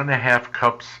and 1.5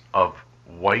 cups of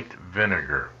white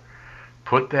vinegar.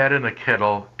 Put that in a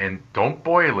kettle, and don't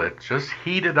boil it. Just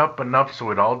heat it up enough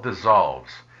so it all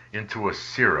dissolves into a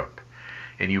syrup.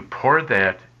 And you pour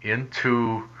that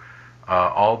into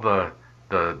all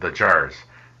the jars.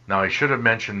 Now I should have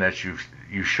mentioned that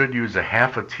you should use a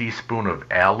 1/2 teaspoon of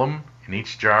alum in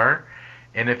each jar.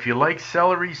 And if you like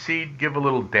celery seed, give a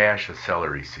little dash of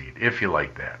celery seed, if you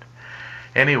like that.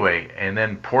 Anyway, and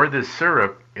then pour this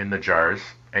syrup in the jars,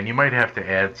 and you might have to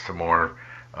add some more,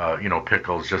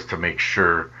 pickles just to make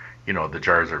sure, the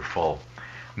jars are full.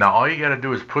 Now, all you got to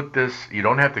do is put this, you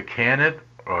don't have to can it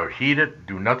or heat it,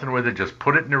 do nothing with it, just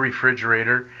put it in the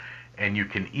refrigerator, and you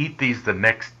can eat these the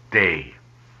next day.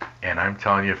 And I'm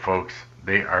telling you, folks,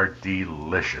 they are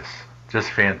delicious.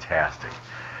 Just fantastic.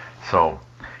 So,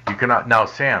 you cannot, now,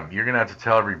 Sam, you're going to have to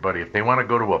tell everybody, if they want to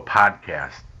go to a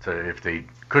podcast, if they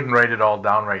couldn't write it all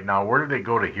down right now, where do they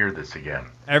go to hear this again?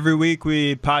 Every week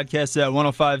we podcast at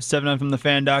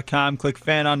 1057fromthefan.com. Click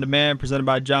Fan on Demand, presented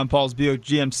by John Paul's Buick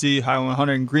GMC, Highway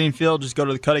 100 in Greenfield. Just go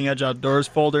to the Cutting Edge Outdoors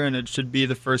folder, and it should be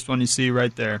the first one you see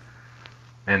right there.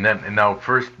 And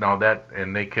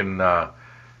they can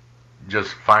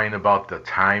just find about the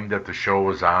time that the show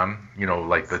was on.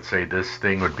 Like, let's say this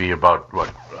thing would be about, what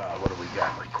do we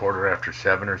got, like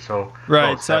 7:15 or so?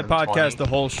 Right, so I podcast the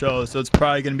whole show, so it's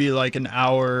probably going to be like an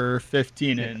hour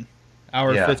 15 in.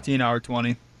 Hour 15, hour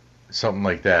 20. Something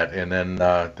like that, and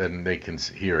then they can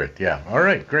hear it. Yeah, all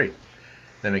right, great.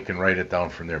 Then they can write it down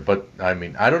from there. But, I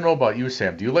mean, I don't know about you,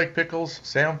 Sam. Do you like pickles,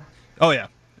 Sam? Oh, yeah.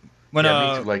 Me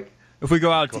too. If we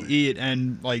go out to eat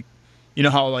and, like, you know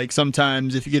how, like,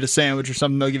 sometimes if you get a sandwich or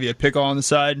something, they'll give you a pickle on the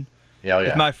side? Yeah.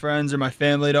 If my friends or my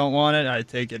family don't want it, I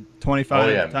take it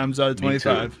 25 times out of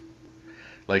 25.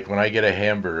 Like, when I get a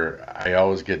hamburger, I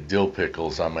always get dill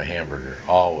pickles on my hamburger.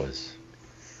 Always.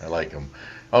 I like them.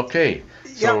 Okay.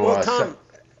 So, Tom...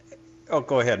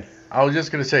 go ahead. I was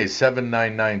just going to say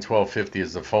 799-1250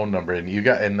 is the phone number.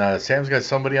 And Sam's got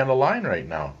somebody on the line right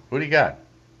now. Who do you got?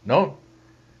 No?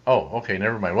 Oh, okay,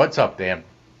 never mind. What's up, Dan?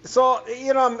 So,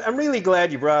 I'm really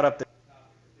glad you brought up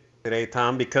today,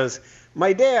 Tom, because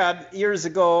my dad, years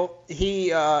ago,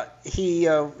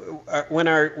 when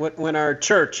our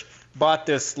church bought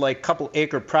this like couple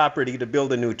acre property to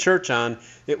build a new church on,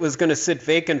 it was going to sit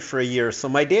vacant for a year. So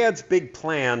my dad's big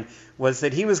plan was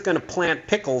that he was going to plant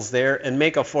pickles there and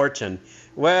make a fortune.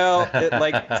 Well,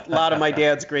 like a lot of my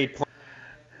dad's great plans,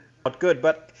 not good.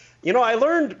 But, I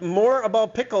learned more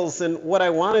about pickles than what I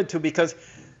wanted to, because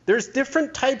there's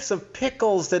different types of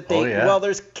pickles that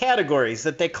there's categories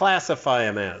that they classify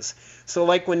them as. So,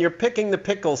 like, when you're picking the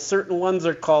pickles, certain ones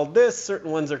are called this,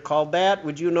 certain ones are called that.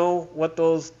 Would you know what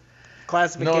those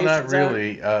classifications are? No, not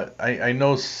really. I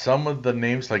know some of the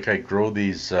names. Like, I grow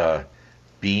these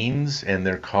beans, and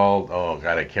they're called,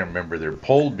 I can't remember. They're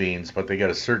pole beans, but they got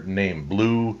a certain name,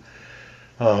 blue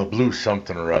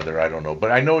something or other. I don't know.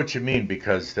 But I know what you mean,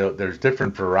 because there's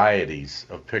different varieties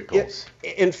of pickles.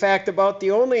 In fact, about the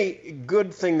only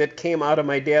good thing that came out of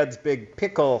my dad's big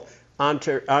pickle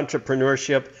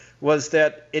entrepreneurship was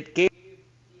that it gave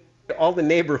all the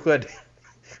neighborhood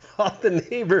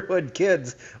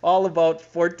kids, all about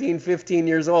 14, 15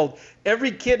 years old, every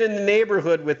kid in the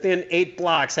neighborhood within 8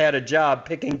 blocks had a job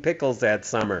picking pickles that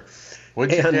summer.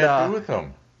 What did your dad do with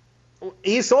them?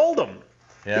 He sold them.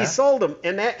 Yeah? He sold them,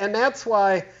 and that's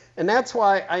why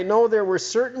I know there were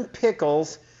certain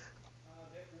pickles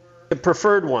that were the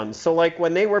preferred ones. So, like,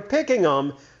 when they were picking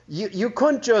them, you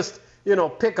couldn't just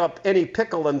pick up any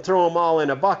pickle and throw them all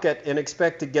in a bucket and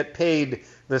expect to get paid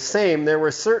the same. There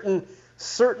were certain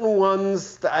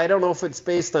ones, I don't know if it's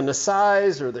based on the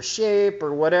size or the shape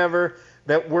or whatever,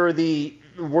 that were the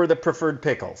preferred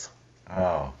pickles.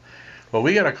 Oh, well,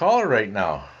 we got a caller right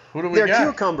now. Who do we got? They're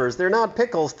cucumbers. They're not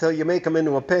pickles till you make them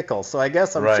into a pickle. So I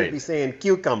guess I should be saying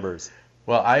cucumbers.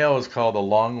 Well, I always call the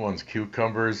long ones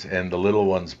cucumbers and the little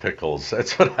ones pickles.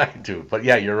 That's what I do. But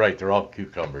yeah, you're right. They're all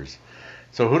cucumbers.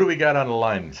 So who do we got on the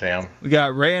line, Sam? We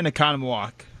got Ray in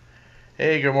Economowoc.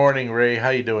 Hey, good morning, Ray. How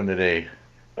you doing today?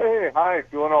 Hey, hi.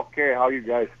 Doing okay. How you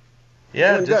guys?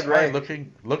 Yeah, doing just good, Ray.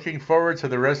 Fine. Looking forward to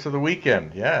the rest of the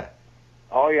weekend. Yeah.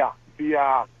 Oh yeah.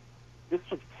 This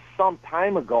was some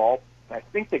time ago. I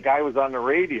think the guy was on the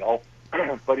radio,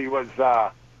 but he was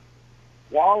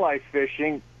walleye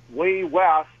fishing way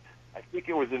west. I think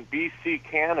it was in BC,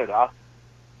 Canada.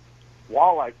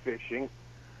 Walleye fishing.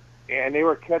 And they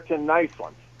were catching nice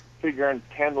ones, figuring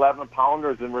 10,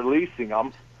 11-pounders and releasing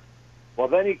them. Well,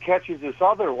 then he catches this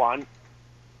other one.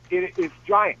 It's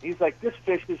giant. He's like, this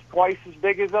fish is twice as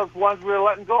big as those ones we were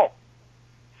letting go.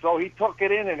 So he took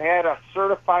it in and had a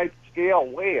certified scale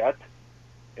weigh it,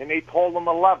 and they told him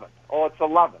 11. Oh, it's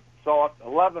 11. So it's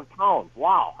 11 pounds.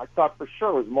 Wow. I thought for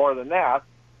sure it was more than that.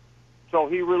 So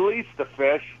he released the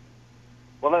fish.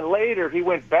 Well, then later he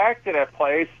went back to that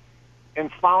place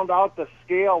and found out the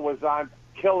scale was on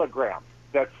kilograms.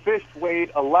 That fish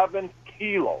weighed 11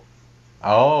 kilos.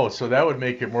 Oh, so that would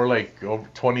make it more like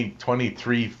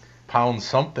 23 pounds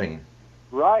something.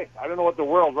 Right. I don't know what the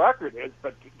world record is,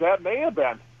 but that may have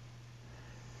been.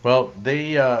 Well,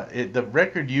 the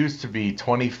record used to be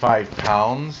 25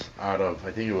 pounds out of,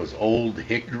 I think it was Old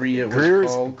Hickory. It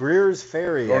was called Greer's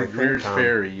Ferry. Or Greer's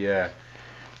Ferry, yeah.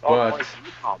 Oh, But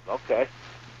 22 pounds. Okay.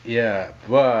 yeah,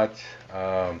 but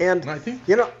And I think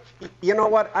you know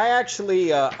what? I actually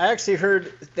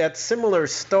heard that similar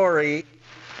story.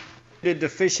 Did the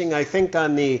fishing? I think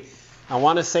on I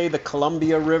want to say the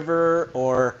Columbia River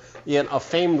or a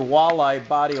famed walleye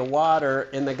body of water,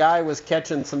 and the guy was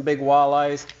catching some big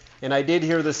walleyes. And I did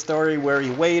hear the story where he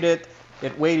weighed it.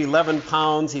 It weighed 11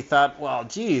 pounds. He thought, well,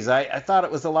 geez, I thought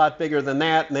it was a lot bigger than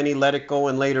that. And then he let it go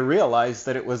and later realized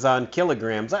that it was on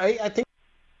kilograms. I think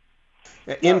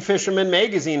in Fisherman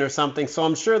Magazine or something. So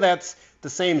I'm sure that's the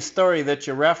same story that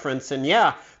you reference. And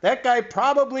yeah, that guy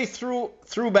probably threw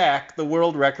back the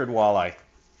world record walleye.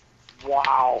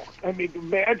 Wow. I mean,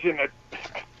 imagine it.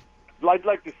 I'd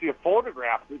like to see a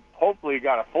photograph. Hopefully you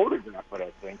got a photograph of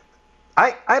that thing.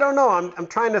 I don't know. I'm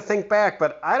trying to think back,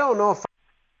 but I don't know if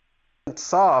I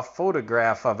saw a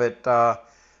photograph of it. I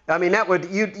mean,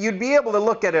 you'd be able to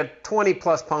look at a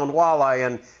 20-plus pound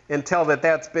walleye and tell that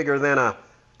that's bigger than a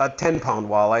 10-pound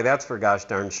walleye. That's for gosh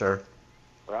darn sure.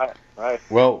 Right.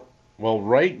 well,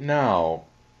 right now,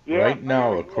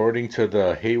 according to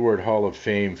the Hayward Hall of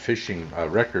Fame fishing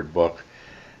record book,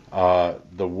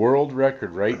 the world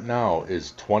record right now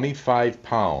is 25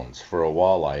 pounds for a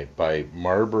walleye by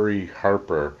Marbury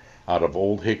Harper out of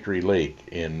Old Hickory Lake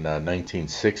in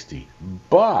 1960.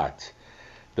 But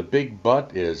the big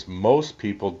but is most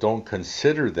people don't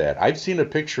consider that. I've seen a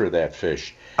picture of that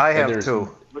fish. I have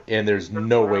too. And there's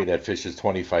no way that fish is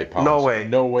 25 pounds. No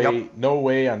way. Yep. No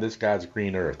way on this God's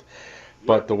green earth.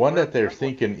 But the one that they're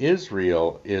thinking is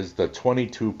real is the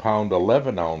 22-pound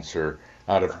 11-ouncer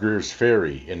out of Greer's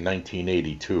Ferry in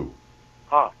 1982.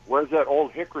 Huh. Where's that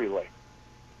Old Hickory Lake?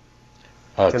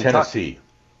 Tennessee.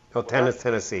 Oh,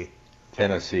 Tennessee.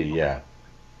 Tennessee, yeah.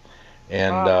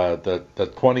 And the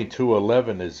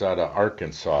 2211 is out of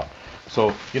Arkansas.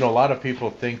 So, a lot of people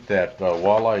think that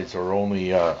walleyes are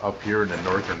only up here in the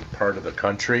northern part of the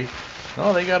country.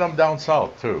 No, they got them down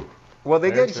south, too. Well, they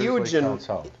get huge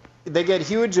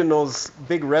in those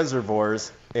big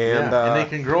reservoirs. And they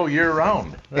can grow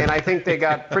year-round. And I think they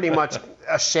got pretty much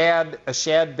a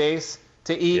shad base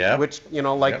to eat, which,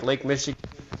 Lake Michigan,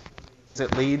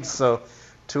 it leads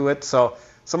to it.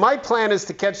 So my plan is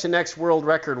to catch the next world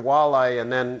record walleye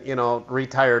and then,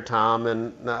 retire Tom,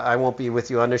 and I won't be with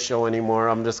you on the show anymore.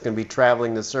 I'm just going to be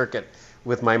traveling the circuit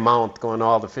with my mount going to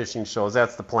all the fishing shows.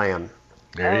 That's the plan.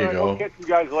 There you go. We'll catch you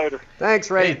guys later.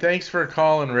 Thanks, Ray. Hey, thanks for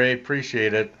calling, Ray.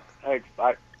 Appreciate it. Thanks.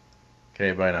 Bye.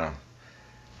 Okay, bye now.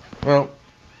 Well,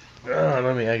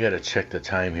 I got to check the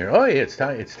time here. Oh, yeah,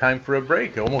 it's time for a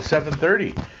break. Almost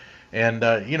 7:30. And,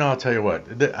 I'll tell you what,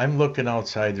 I'm looking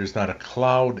outside. There's not a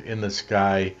cloud in the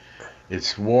sky.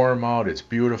 It's warm out. It's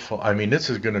beautiful. I mean, this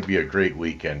is going to be a great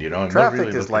weekend, I'm Traffic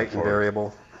really is light and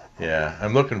variable. Yeah,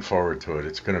 I'm looking forward to it.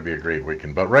 It's going to be a great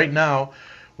weekend. But right now,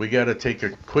 we got to take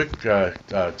a quick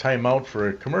time out for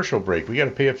a commercial break. We got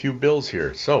to pay a few bills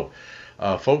here. So,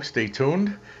 folks, stay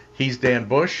tuned. He's Dan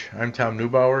Bush. I'm Tom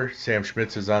Neubauer. Sam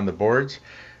Schmitz is on the boards.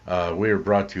 We are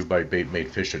brought to you by Bait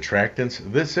Made Fish Attractants.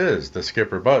 This is the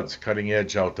Skipper Buds Cutting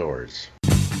Edge Outdoors.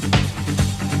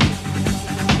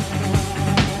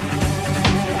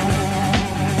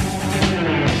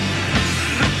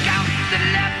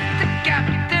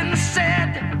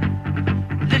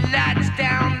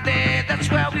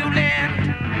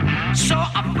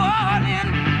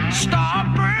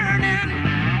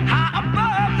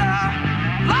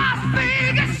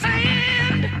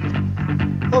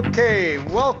 Okay,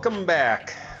 welcome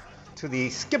back to the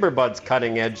Skipper Buds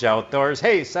Cutting Edge Outdoors.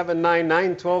 Hey,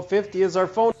 799-1250 is our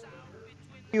phone.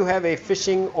 You have a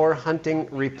fishing or hunting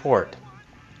report?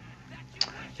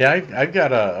 Yeah, I've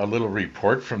got a little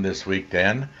report from this week,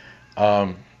 Dan.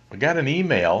 I got an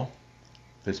email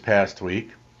this past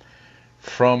week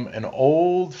from an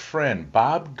old friend,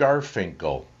 Bob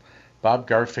Garfinkel. Bob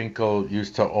Garfinkel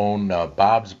used to own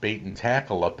Bob's Bait and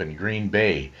Tackle up in Green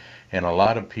Bay. And a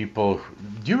lot of people,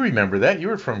 do you remember that? You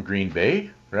were from Green Bay,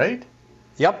 right?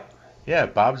 Yep. Yeah,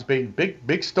 Bob's Bait,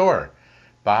 big store.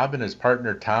 Bob and his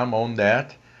partner Tom owned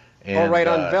that. And, right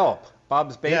on Velp.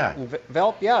 Bob's Bait and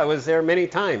Velp. Yeah, I was there many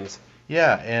times.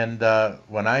 Yeah, and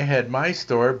when I had my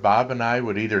store, Bob and I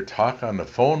would either talk on the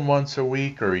phone once a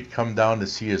week, or he'd come down to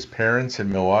see his parents in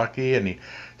Milwaukee, and he'd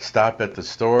stop at the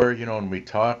store, and we'd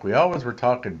talk. We always were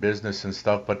talking business and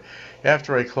stuff, but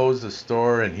after I closed the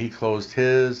store and he closed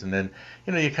his, and then,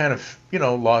 you kind of,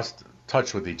 lost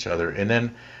touch with each other. And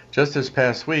then just this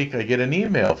past week, I get an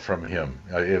email from him.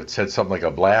 It said something like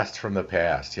a blast from the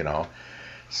past, you know.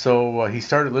 So he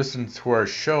started listening to our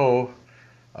show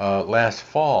last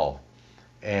fall,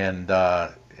 and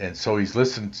so he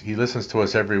listens to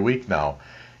us every week now.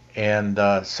 And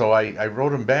so I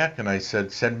wrote him back and I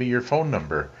said, send me your phone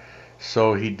number.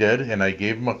 So he did, and I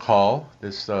gave him a call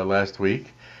this last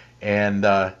week. And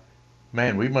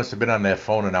man, we must have been on that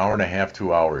phone an hour and a half,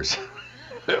 2 hours.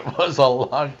 It was a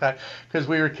long time because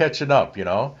we were catching up, you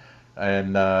know,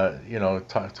 and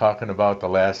talking about the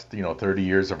last 30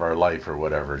 years of our life or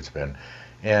whatever it's been.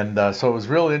 And so it was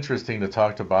real interesting to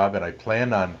talk to Bob, and I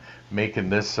plan on making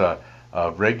this a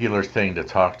regular thing to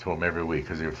talk to him every week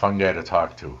because he's a fun guy to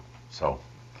talk to. So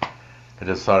I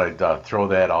just thought I'd throw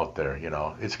that out there.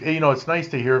 It's nice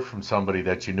to hear from somebody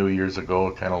that you knew years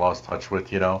ago, kind of lost touch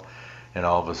with, and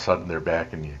all of a sudden they're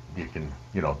back and you can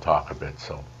talk a bit.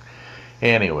 So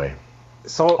anyway,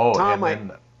 Tom, and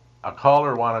then a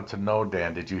caller wanted to know,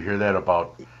 Dan, did you hear that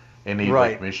about any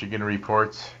Lake Michigan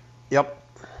reports? Yep.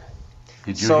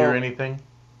 Did you hear anything?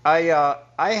 I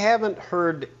haven't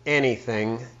heard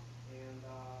anything.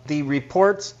 The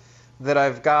reports that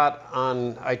I've got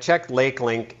I checked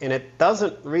LakeLink, and it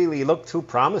doesn't really look too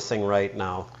promising right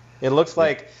now. It looks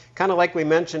like, kind of like we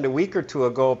mentioned a week or two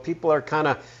ago, people are kind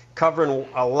of covering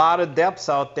a lot of depths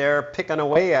out there, picking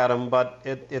away at them, but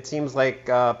it seems like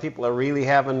people are really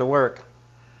having to work.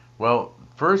 Well,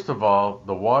 first of all,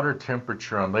 the water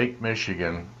temperature on Lake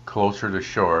Michigan, closer to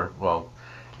shore,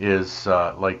 is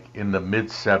like in the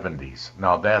mid-70s.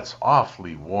 Now, that's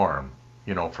awfully warm,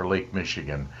 for Lake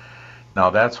Michigan. Now,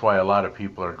 that's why a lot of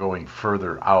people are going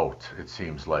further out, it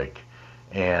seems like.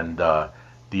 And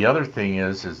the other thing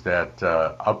is that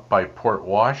up by Port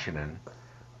Washington,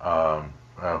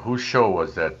 whose show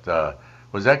was that?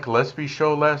 Was that Gillespie's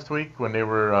show last week when they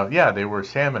were? They were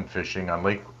salmon fishing on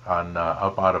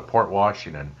up out of Port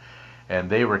Washington, and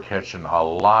they were catching a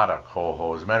lot of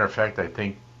coho. As a matter of fact, I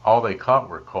think all they caught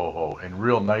were coho, and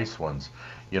real nice ones,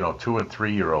 2 and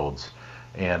 3 year olds,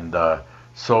 and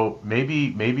so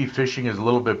maybe fishing is a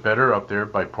little bit better up there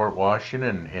by Port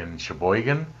Washington and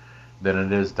Sheboygan than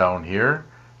it is down here.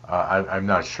 I'm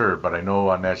not sure, but I know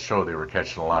on that show they were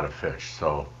catching a lot of fish.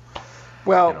 So,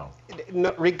 well,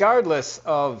 regardless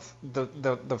of the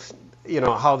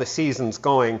how the season's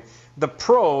going, the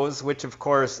pros, which of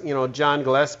course John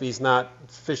Gillespie's not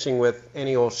fishing with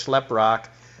any old schlep rock.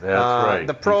 That's right.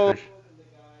 The pros,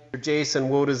 Jason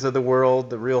Woodas of the world,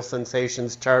 the real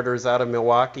sensations charters out of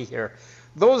Milwaukee here.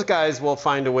 Those guys will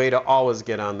find a way to always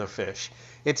get on the fish.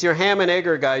 It's your ham and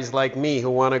egger guys like me who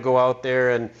want to go out there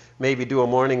and maybe do a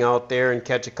morning out there and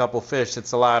catch a couple fish.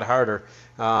 It's a lot harder.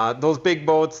 Those big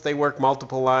boats, they work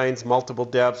multiple lines, multiple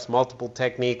depths, multiple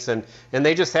techniques, and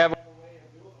they just have a way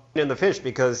of doing in the fish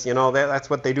because that's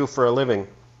what they do for a living.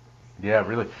 Yeah,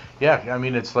 really. Yeah, I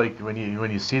mean, it's like when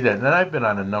you see that. And then I've been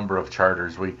on a number of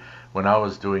charters. When I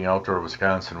was doing Outdoor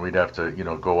Wisconsin, we'd have to,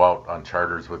 go out on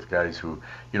charters with guys who,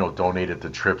 donated the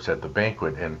trips at the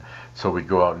banquet. And so we'd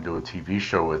go out and do a TV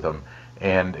show with them.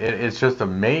 And it's just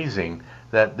amazing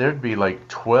that there'd be like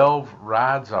 12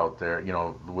 rods out there,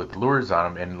 with lures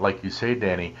on them. And like you say,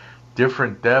 Danny,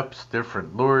 different depths,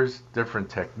 different lures,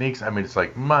 different techniques. I mean, it's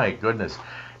like, my goodness.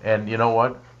 And you know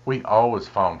what? We always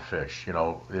found fish,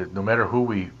 no matter who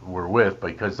we were with,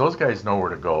 because those guys know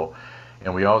where to go.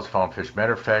 And we always found fish.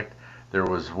 Matter of fact, there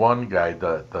was one guy,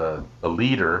 the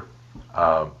leader,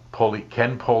 Ken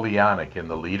Polianic in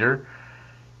the leader.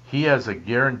 He has a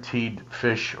guaranteed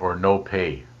fish or no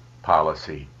pay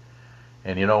policy.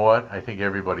 And you know what? I think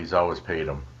everybody's always paid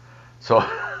him. So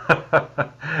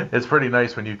it's pretty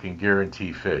nice when you can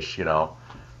guarantee fish,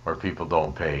 or people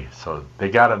don't pay. So they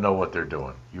got to know what they're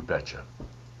doing. You betcha.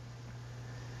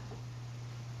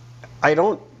 I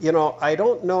don't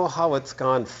know how it's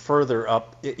gone further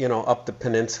up, up the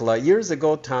peninsula. Years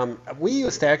ago, Tom, we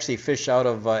used to actually fish out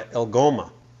of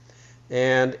Algoma,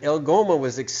 and Algoma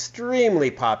was extremely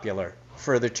popular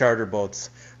for the charter boats.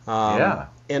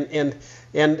 And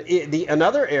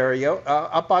another area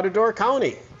up out of Door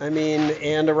County. I mean,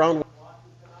 and around,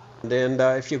 and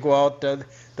if you go out the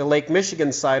Lake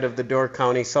Michigan side of the Door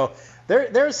County, so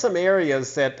there's some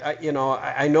areas that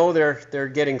I know they're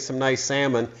getting some nice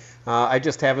salmon. I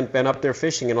just haven't been up there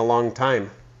fishing in a long time.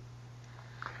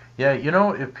 Yeah,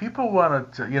 if people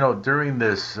wanted to, during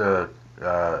this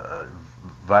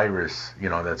virus,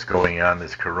 that's going on,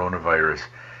 this coronavirus,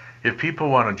 if people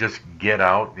want to just get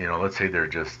out, let's say they're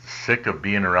just sick of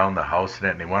being around the house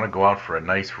and they want to go out for a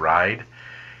nice ride,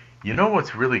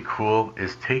 what's really cool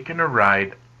is taking a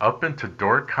ride up into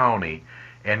Door County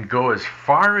and go as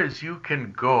far as you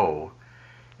can go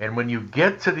And when you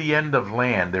get to the end of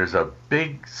land, there's a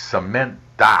big cement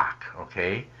dock,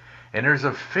 okay? And there's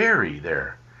a ferry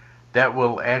there that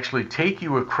will actually take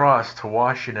you across to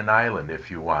Washington Island if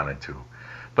you wanted to.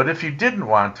 But if you didn't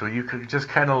want to, you could just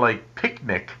kind of like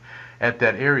picnic at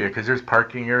that area, because there's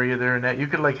parking area there and that. You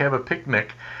could like have a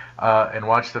picnic and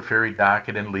watch the ferry dock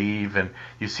and then leave, and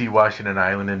you see Washington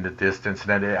Island in the distance.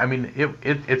 And that, I mean,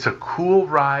 it's a cool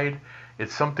ride.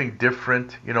 It's something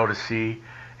different, to see.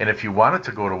 And if you wanted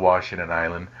to go to Washington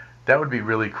Island, that would be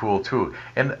really cool too.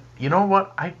 And you know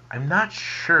what? I'm not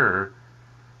sure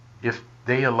if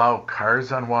they allow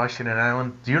cars on Washington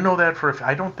Island. Do you know that for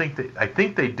I don't think I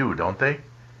think they do, don't they?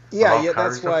 Yeah,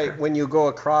 that's why when you go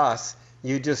across,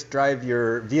 you just drive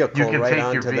your vehicle right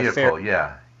onto the ferry.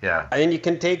 Yeah. And you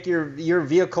can take your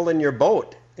vehicle and your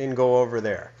boat and go over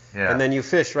there. Yeah. And then you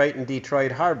fish right in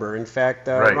Detroit Harbor. In fact,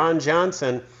 Ron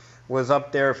Johnson was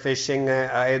up there fishing.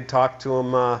 I had talked to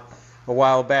him a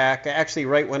while back. Actually,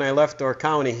 right when I left Door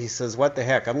County, he says, "What the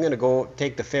heck? I'm going to go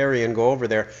take the ferry and go over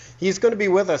there." He's going to be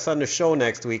with us on the show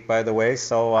next week, by the way.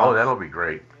 So that'll be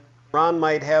great. Ron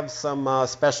might have some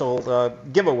special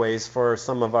giveaways for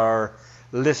some of our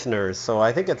listeners. So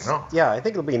I think I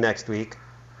think it'll be next week,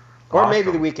 or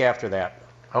maybe the week after that.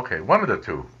 Okay, one of the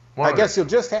two. I guess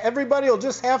everybody will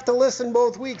just have to listen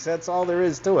both weeks. That's all there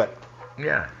is to it.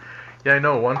 Yeah, I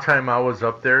know. One time I was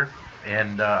up there,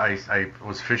 and I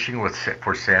was fishing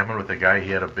for salmon with a guy.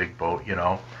 He had a big boat,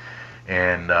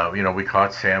 and we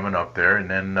caught salmon up there, and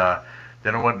then I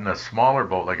went in a smaller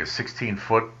boat, like a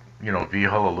 16-foot,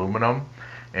 V-hull aluminum,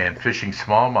 and fishing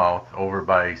smallmouth over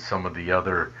by some of the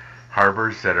other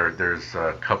harbors there's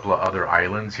a couple of other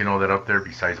islands, that up there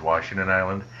besides Washington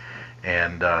Island,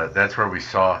 and that's where we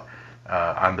saw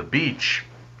on the beach.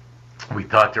 We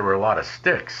thought there were a lot of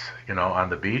sticks, on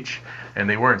the beach, and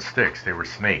they weren't sticks; they were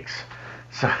snakes.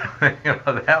 So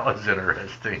that was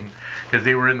interesting because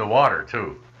they were in the water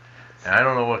too, and I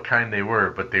don't know what kind they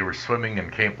were, but they were swimming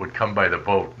and would come by the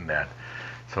boat and that.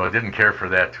 So I didn't care for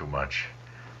that too much.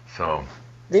 So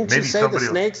didn't you say the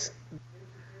snakes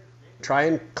try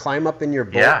and climb up in your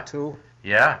boat too?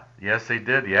 Yeah, yes they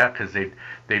did. Yeah, because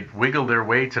they'd wiggle their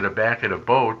way to the back of the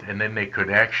boat, and then they could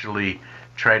actually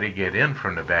try to get in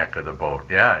from the back of the boat.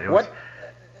 Yeah.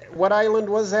 What island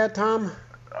was that, Tom?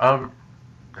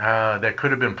 That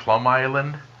could have been Plum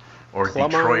Island or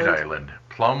Detroit Island.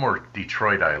 Plum or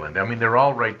Detroit Island. I mean, they're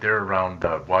all right there around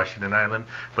Washington Island,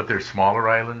 but they're smaller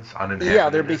islands, uninhabited.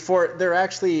 Yeah, they're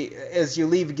actually, as you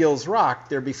leave Gills Rock,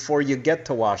 they're before you get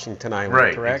to Washington Island,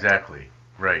 right, correct? Exactly,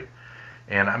 right.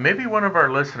 And maybe one of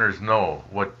our listeners know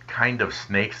what kind of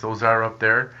snakes those are up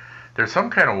there. There's some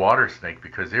kind of water snake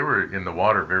because they were in the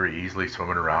water very easily,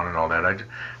 swimming around and all that.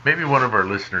 Maybe one of our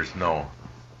listeners know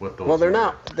what those. Well, they're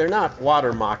not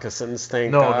water moccasins,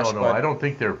 thank No. But I don't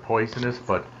think they're poisonous,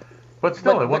 but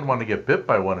still, I wouldn't want to get bit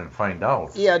by one and find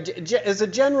out. Yeah, as a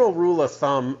general rule of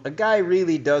thumb, a guy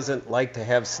really doesn't like to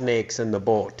have snakes in the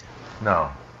boat.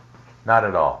 No, not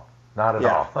at all. Not at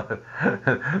all.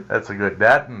 That's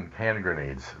that and hand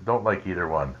grenades. Don't like either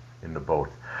one in the boat.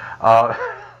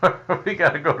 We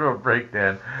got to go to a break,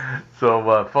 Dan.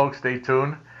 So, folks, stay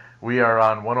tuned. We are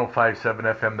on 105.7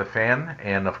 FM The Fan,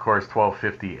 and, of course,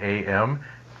 1250 AM.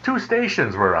 2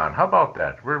 stations we're on. How about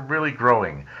that? We're really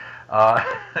growing.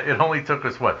 It only took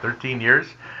us, 13 years?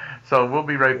 So we'll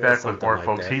be right back with more,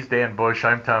 folks. He's Dan Bush.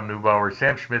 I'm Tom Neubauer.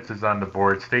 Sam Schmitz is on the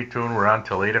board. Stay tuned. We're on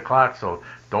till 8 o'clock, so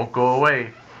don't go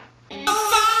away.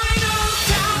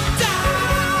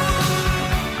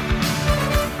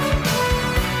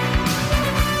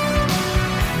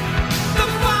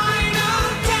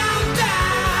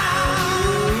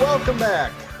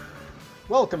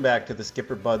 Welcome back to the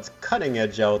Skipper Bud's Cutting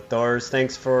Edge Outdoors.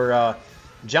 Thanks for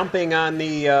jumping on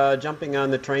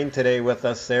the train today with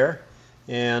us there,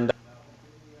 and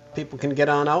people can get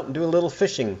on out and do a little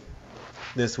fishing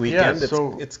this weekend. Yeah,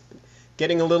 so it's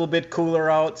getting a little bit cooler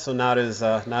out, so not as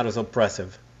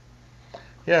oppressive.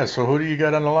 Yeah. So who do you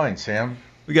got on the line, Sam?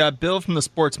 We got Bill from the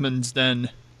Sportsman's Den.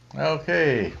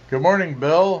 Okay. Good morning,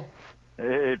 Bill.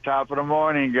 Hey, top of the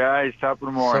morning, guys. Top of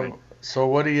the morning. So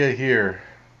what do you hear?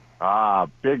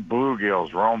 Big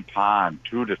bluegills, Rome Pond,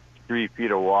 2 to 3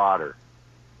 feet of water.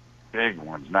 Big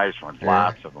ones, nice ones,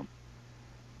 lots of them.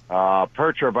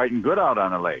 Perch are biting good out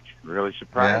on the lake. Really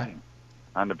surprising.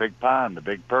 On the big pond, the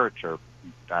big perch are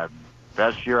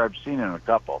best year I've seen in a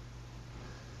couple.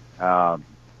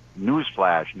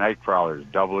 Newsflash, night crawlers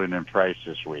doubling in price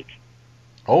this week.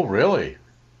 Oh, really?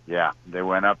 Yeah, they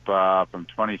went up from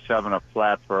 27 a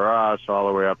flat for us all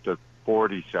the way up to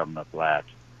 47 a flat.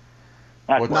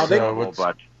 Not but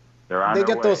they're on they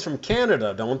get those from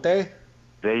Canada, don't they?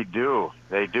 They do.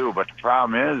 But the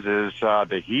problem is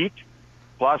the heat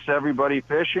plus everybody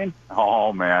fishing.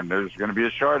 Oh man, there's going to be a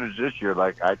shortage this year.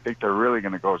 Like I think they're really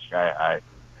going to go sky high.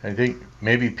 I think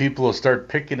maybe people will start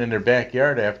picking in their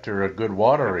backyard after a good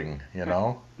watering.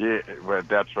 Yeah, well,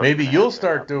 that's what. Maybe you'll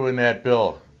start doing that,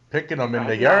 Bill. Picking them in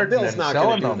the yard Bill's and then not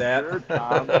selling gonna them. do that. Sure,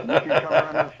 Tom. You can come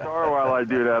run the store while I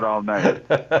do that all night.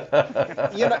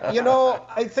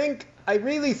 I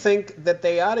really think that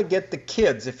they ought to get the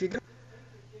kids. If you're going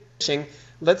to fishing,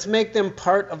 let's make them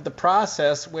part of the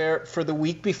process where for the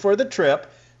week before the trip,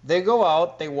 they go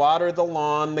out, they water the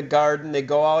lawn, the garden, they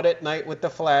go out at night with the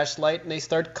flashlight, and they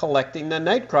start collecting the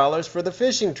night crawlers for the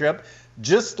fishing trip,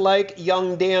 just like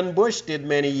young Dan Bush did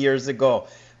many years ago.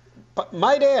 But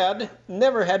my dad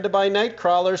never had to buy night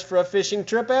crawlers for a fishing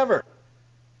trip ever.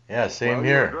 Yeah, same Well,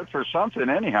 here. you're good for something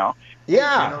anyhow.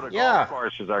 Yeah, The golf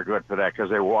courses are good for that because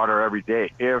they water every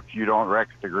day. If you don't wreck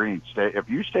the greens, if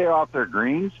you stay off their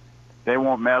greens, they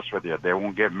won't mess with you. They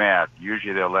won't get mad.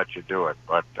 Usually they'll let you do it.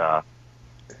 But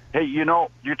hey, you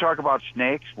talk about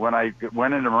snakes. When I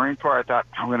went in the Marine Corps, I thought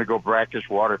I'm going to go brackish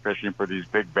water fishing for these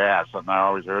big bass, something I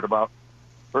always heard about.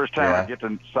 First time I get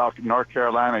to North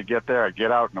Carolina, I get there, I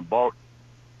get out in a boat,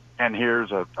 and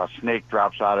here's a snake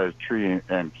drops out of a tree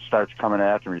and starts coming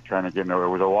after me, trying to get into it. It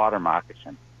was a water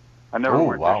moccasin. I never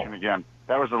went fishing again.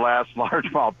 That was the last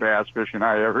largemouth bass fishing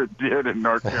I ever did in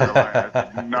North Carolina.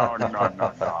 I said,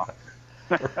 no.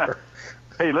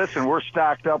 Hey, listen, we're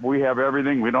stocked up. We have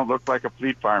everything. We don't look like a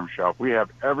Fleet Farm shelf. We have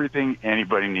everything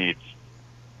anybody needs.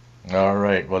 All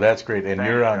right. Well, that's great. And Thanks,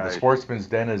 you're on guys. the Sportsman's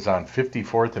Den is on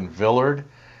 54th and Villard.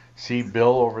 See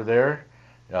Bill over there.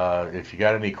 If you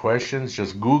got any questions,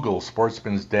 just Google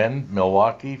Sportsman's Den,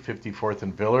 Milwaukee, 54th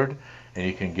and Villard, and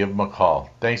you can give them a call.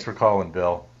 Thanks for calling,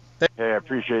 Bill. Hey, I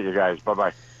appreciate you guys.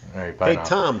 Bye-bye. All right, bye now.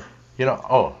 Tom.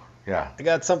 Yeah. I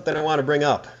got something I want to bring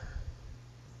up.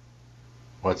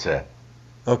 What's that?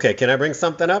 Okay, can I bring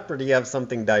something up, or do you have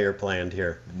something dire planned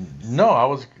here?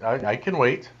 No, I can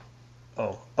wait.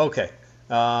 Oh, okay.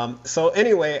 So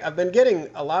anyway, I've been getting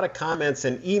a lot of comments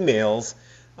and emails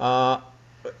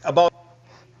about.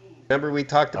 Remember we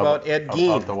talked about Ed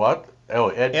Gein. About the what? Oh,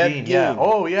 Ed Gein. Yeah.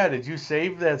 Oh, yeah. Did you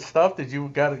save that stuff? Did you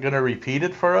gonna repeat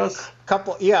it for us?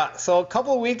 So a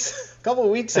couple weeks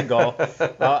ago,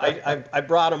 I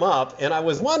brought him up, and I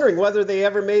was wondering whether they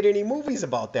ever made any movies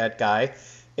about that guy.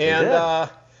 And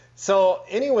so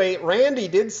anyway, Randy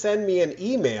did send me an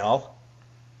email.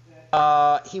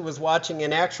 He was watching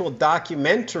an actual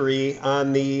documentary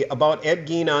about Ed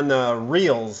Gein on the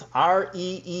Reelz,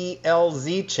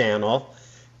 REELZ channel.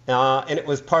 And it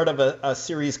was part of a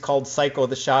series called Psycho: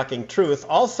 The Shocking Truth.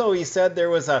 Also, he said there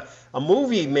was a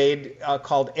movie made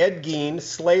called Ed Gein,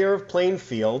 Slayer of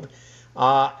Plainfield.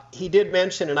 He did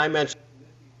mention, and I mentioned,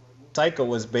 Psycho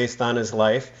was based on his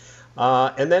life.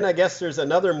 And then I guess there's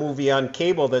another movie on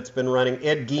cable that's been running,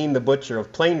 Ed Gein, the Butcher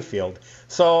of Plainfield.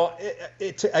 So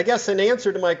I guess in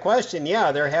answer to my question,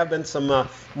 yeah, there have been some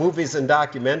movies and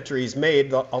documentaries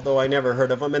made, although I never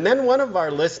heard of them. And then one of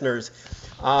our listeners,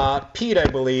 Pete, I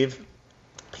believe,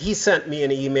 he sent me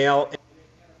an email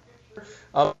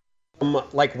of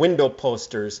like window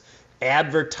posters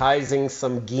advertising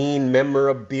some Gein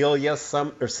memorabilia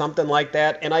or something like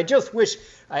that. And I just wish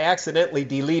I accidentally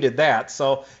deleted that.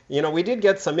 So, we did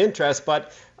get some interest,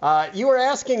 but you were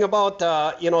asking about,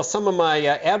 some of my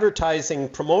advertising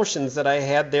promotions that I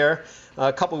had there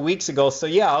a couple of weeks ago. So,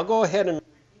 yeah, I'll go ahead and,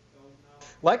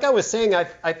 like I was saying,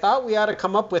 I thought we ought to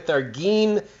come up with our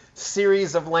Gein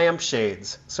series of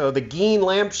lampshades. So the Gein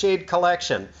lampshade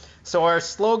collection. So our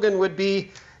slogan would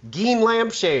be Gein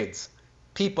lampshades.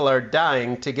 People are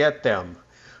dying to get them.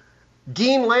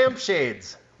 Gein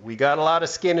lampshades. We got a lot of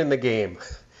skin in the game.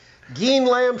 Gein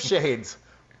lampshades.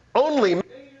 Only made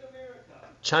in America.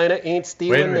 China ain't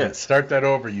stealing Wait a minute. this. Start that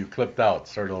over. You clipped out.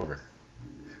 Start over.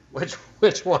 Which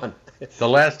one? The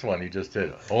last one you just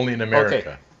did. Only in America.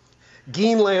 Okay.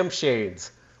 Gein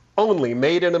lampshades. Only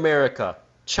made in America.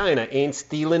 China ain't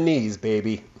stealing these,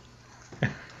 baby.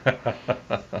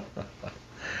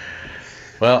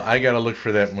 Well, I got to look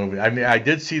for that movie. I mean, I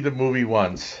did see the movie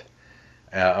once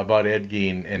about Ed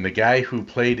Gein, and the guy who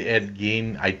played Ed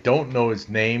Gein, I don't know his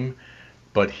name,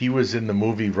 but he was in the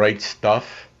movie Right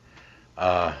Stuff.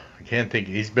 I can't think.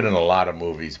 He's been in a lot of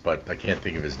movies, but I can't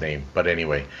think of his name. But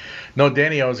anyway, no,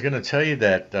 Danny, I was going to tell you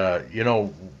that,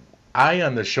 I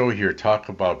on the show here talk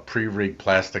about pre-rigged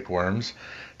plastic worms.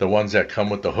 The ones that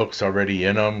come with the hooks already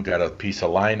in them, got a piece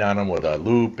of line on them with a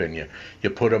loop, and you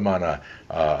put them on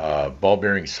a ball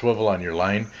bearing swivel on your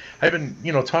line. I've been,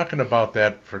 talking about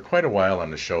that for quite a while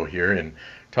on the show here, and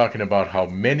talking about how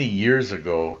many years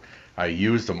ago I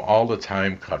used them all the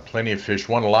time, caught plenty of fish,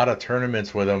 won a lot of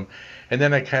tournaments with them, and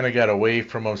then I kind of got away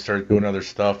from them, started doing other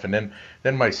stuff, and then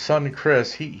my son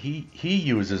Chris, he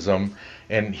uses them,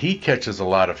 and he catches a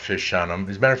lot of fish on them.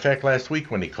 As a matter of fact, last week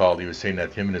when he called, he was saying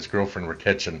that him and his girlfriend were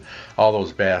catching all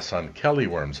those bass on Kelly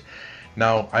worms.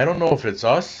 Now, I don't know if it's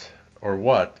us or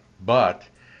what, but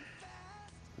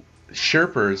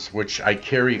Sherpers, which I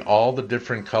carry all the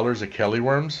different colors of Kelly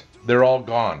worms, they're all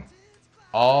gone.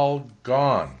 All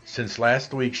gone. Since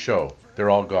last week's show, they're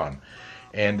all gone.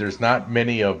 And there's not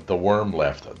many of the worm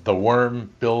left. The worm,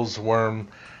 Bill's worm,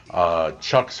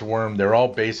 Chuck's worm, they're all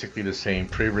basically the same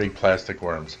pre-rigged plastic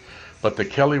worms. But the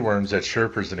Kelly worms at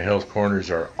Sherpers and Hales Corners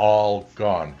are all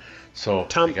gone. So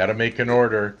I got to make an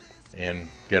order and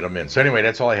get them in. So anyway,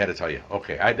 that's all I had to tell you.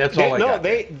 Okay, that's all I got.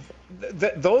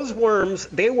 Those worms,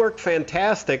 they work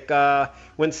fantastic.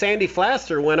 When Sandy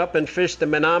Flaster went up and fished the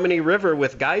Menominee River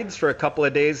with guides for a couple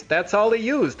of days, that's all he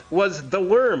used was the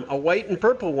worm, a white and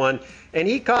purple one, and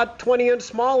he caught 20-inch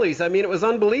smallies. I mean, it was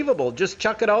unbelievable. Just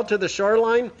chuck it out to the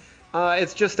shoreline.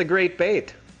 It's just a great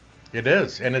bait. It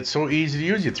is, and it's so easy to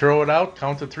use. You throw it out,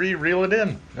 count to 3, reel it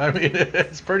in. I mean,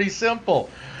 it's pretty simple.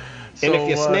 And if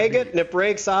you snag it and it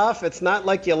breaks off, it's not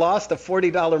like you lost a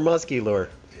 $40 muskie lure.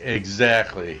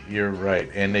 Exactly, you're right,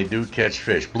 and they do catch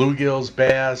fish, bluegills,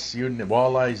 bass,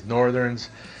 walleyes, northerns,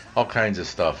 all kinds of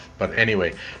stuff. But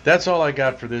anyway, that's all I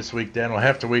got for this week, Dan. We'll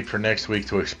have to wait for next week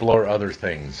to explore other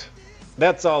things.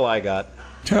 That's all I got.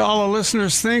 To all the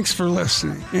listeners, thanks for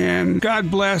listening, and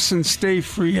God bless and stay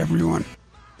free, everyone.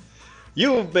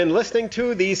 You've been listening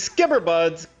to the Skipper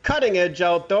Buds Cutting Edge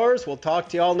Outdoors. We'll talk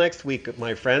to you all next week,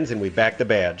 my friends, and we back the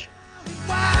badge.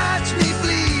 Watch me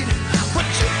bleed, but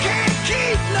you can't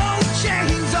keep no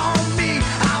chains on me.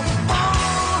 I was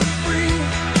born free.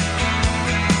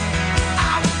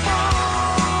 I was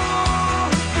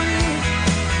born free.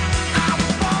 I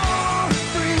was born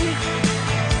free.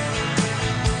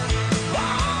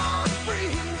 Born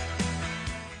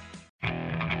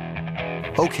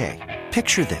free. Okay,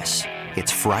 picture this. It's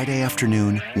Friday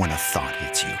afternoon when a thought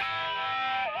hits you.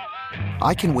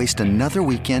 I can waste another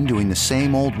weekend doing the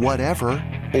same old whatever,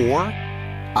 or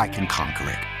I can conquer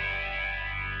it.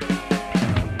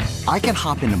 I can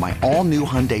hop into my all-new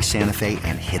Hyundai Santa Fe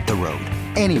and hit the road.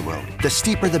 Any road. The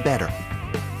steeper, the better.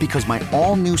 Because my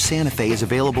all-new Santa Fe is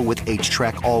available with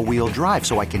H-Track all-wheel drive,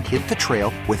 so I can hit the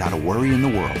trail without a worry in the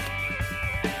world.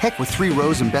 Heck, with 3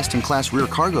 rows and best-in-class rear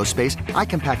cargo space, I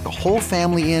can pack the whole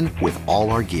family in with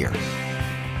all our gear.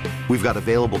 We've got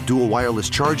available dual wireless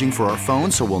charging for our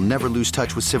phones, so we'll never lose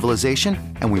touch with civilization,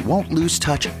 and we won't lose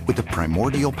touch with the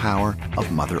primordial power of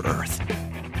Mother Earth.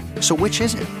 So which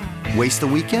is it? Waste the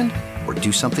weekend or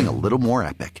do something a little more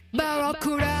epic?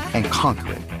 And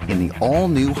conquer it in the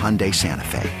all-new Hyundai Santa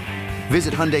Fe.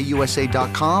 Visit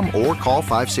HyundaiUSA.com or call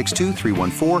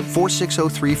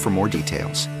 562-314-4603 for more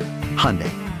details. Hyundai,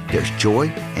 there's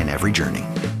joy in every journey.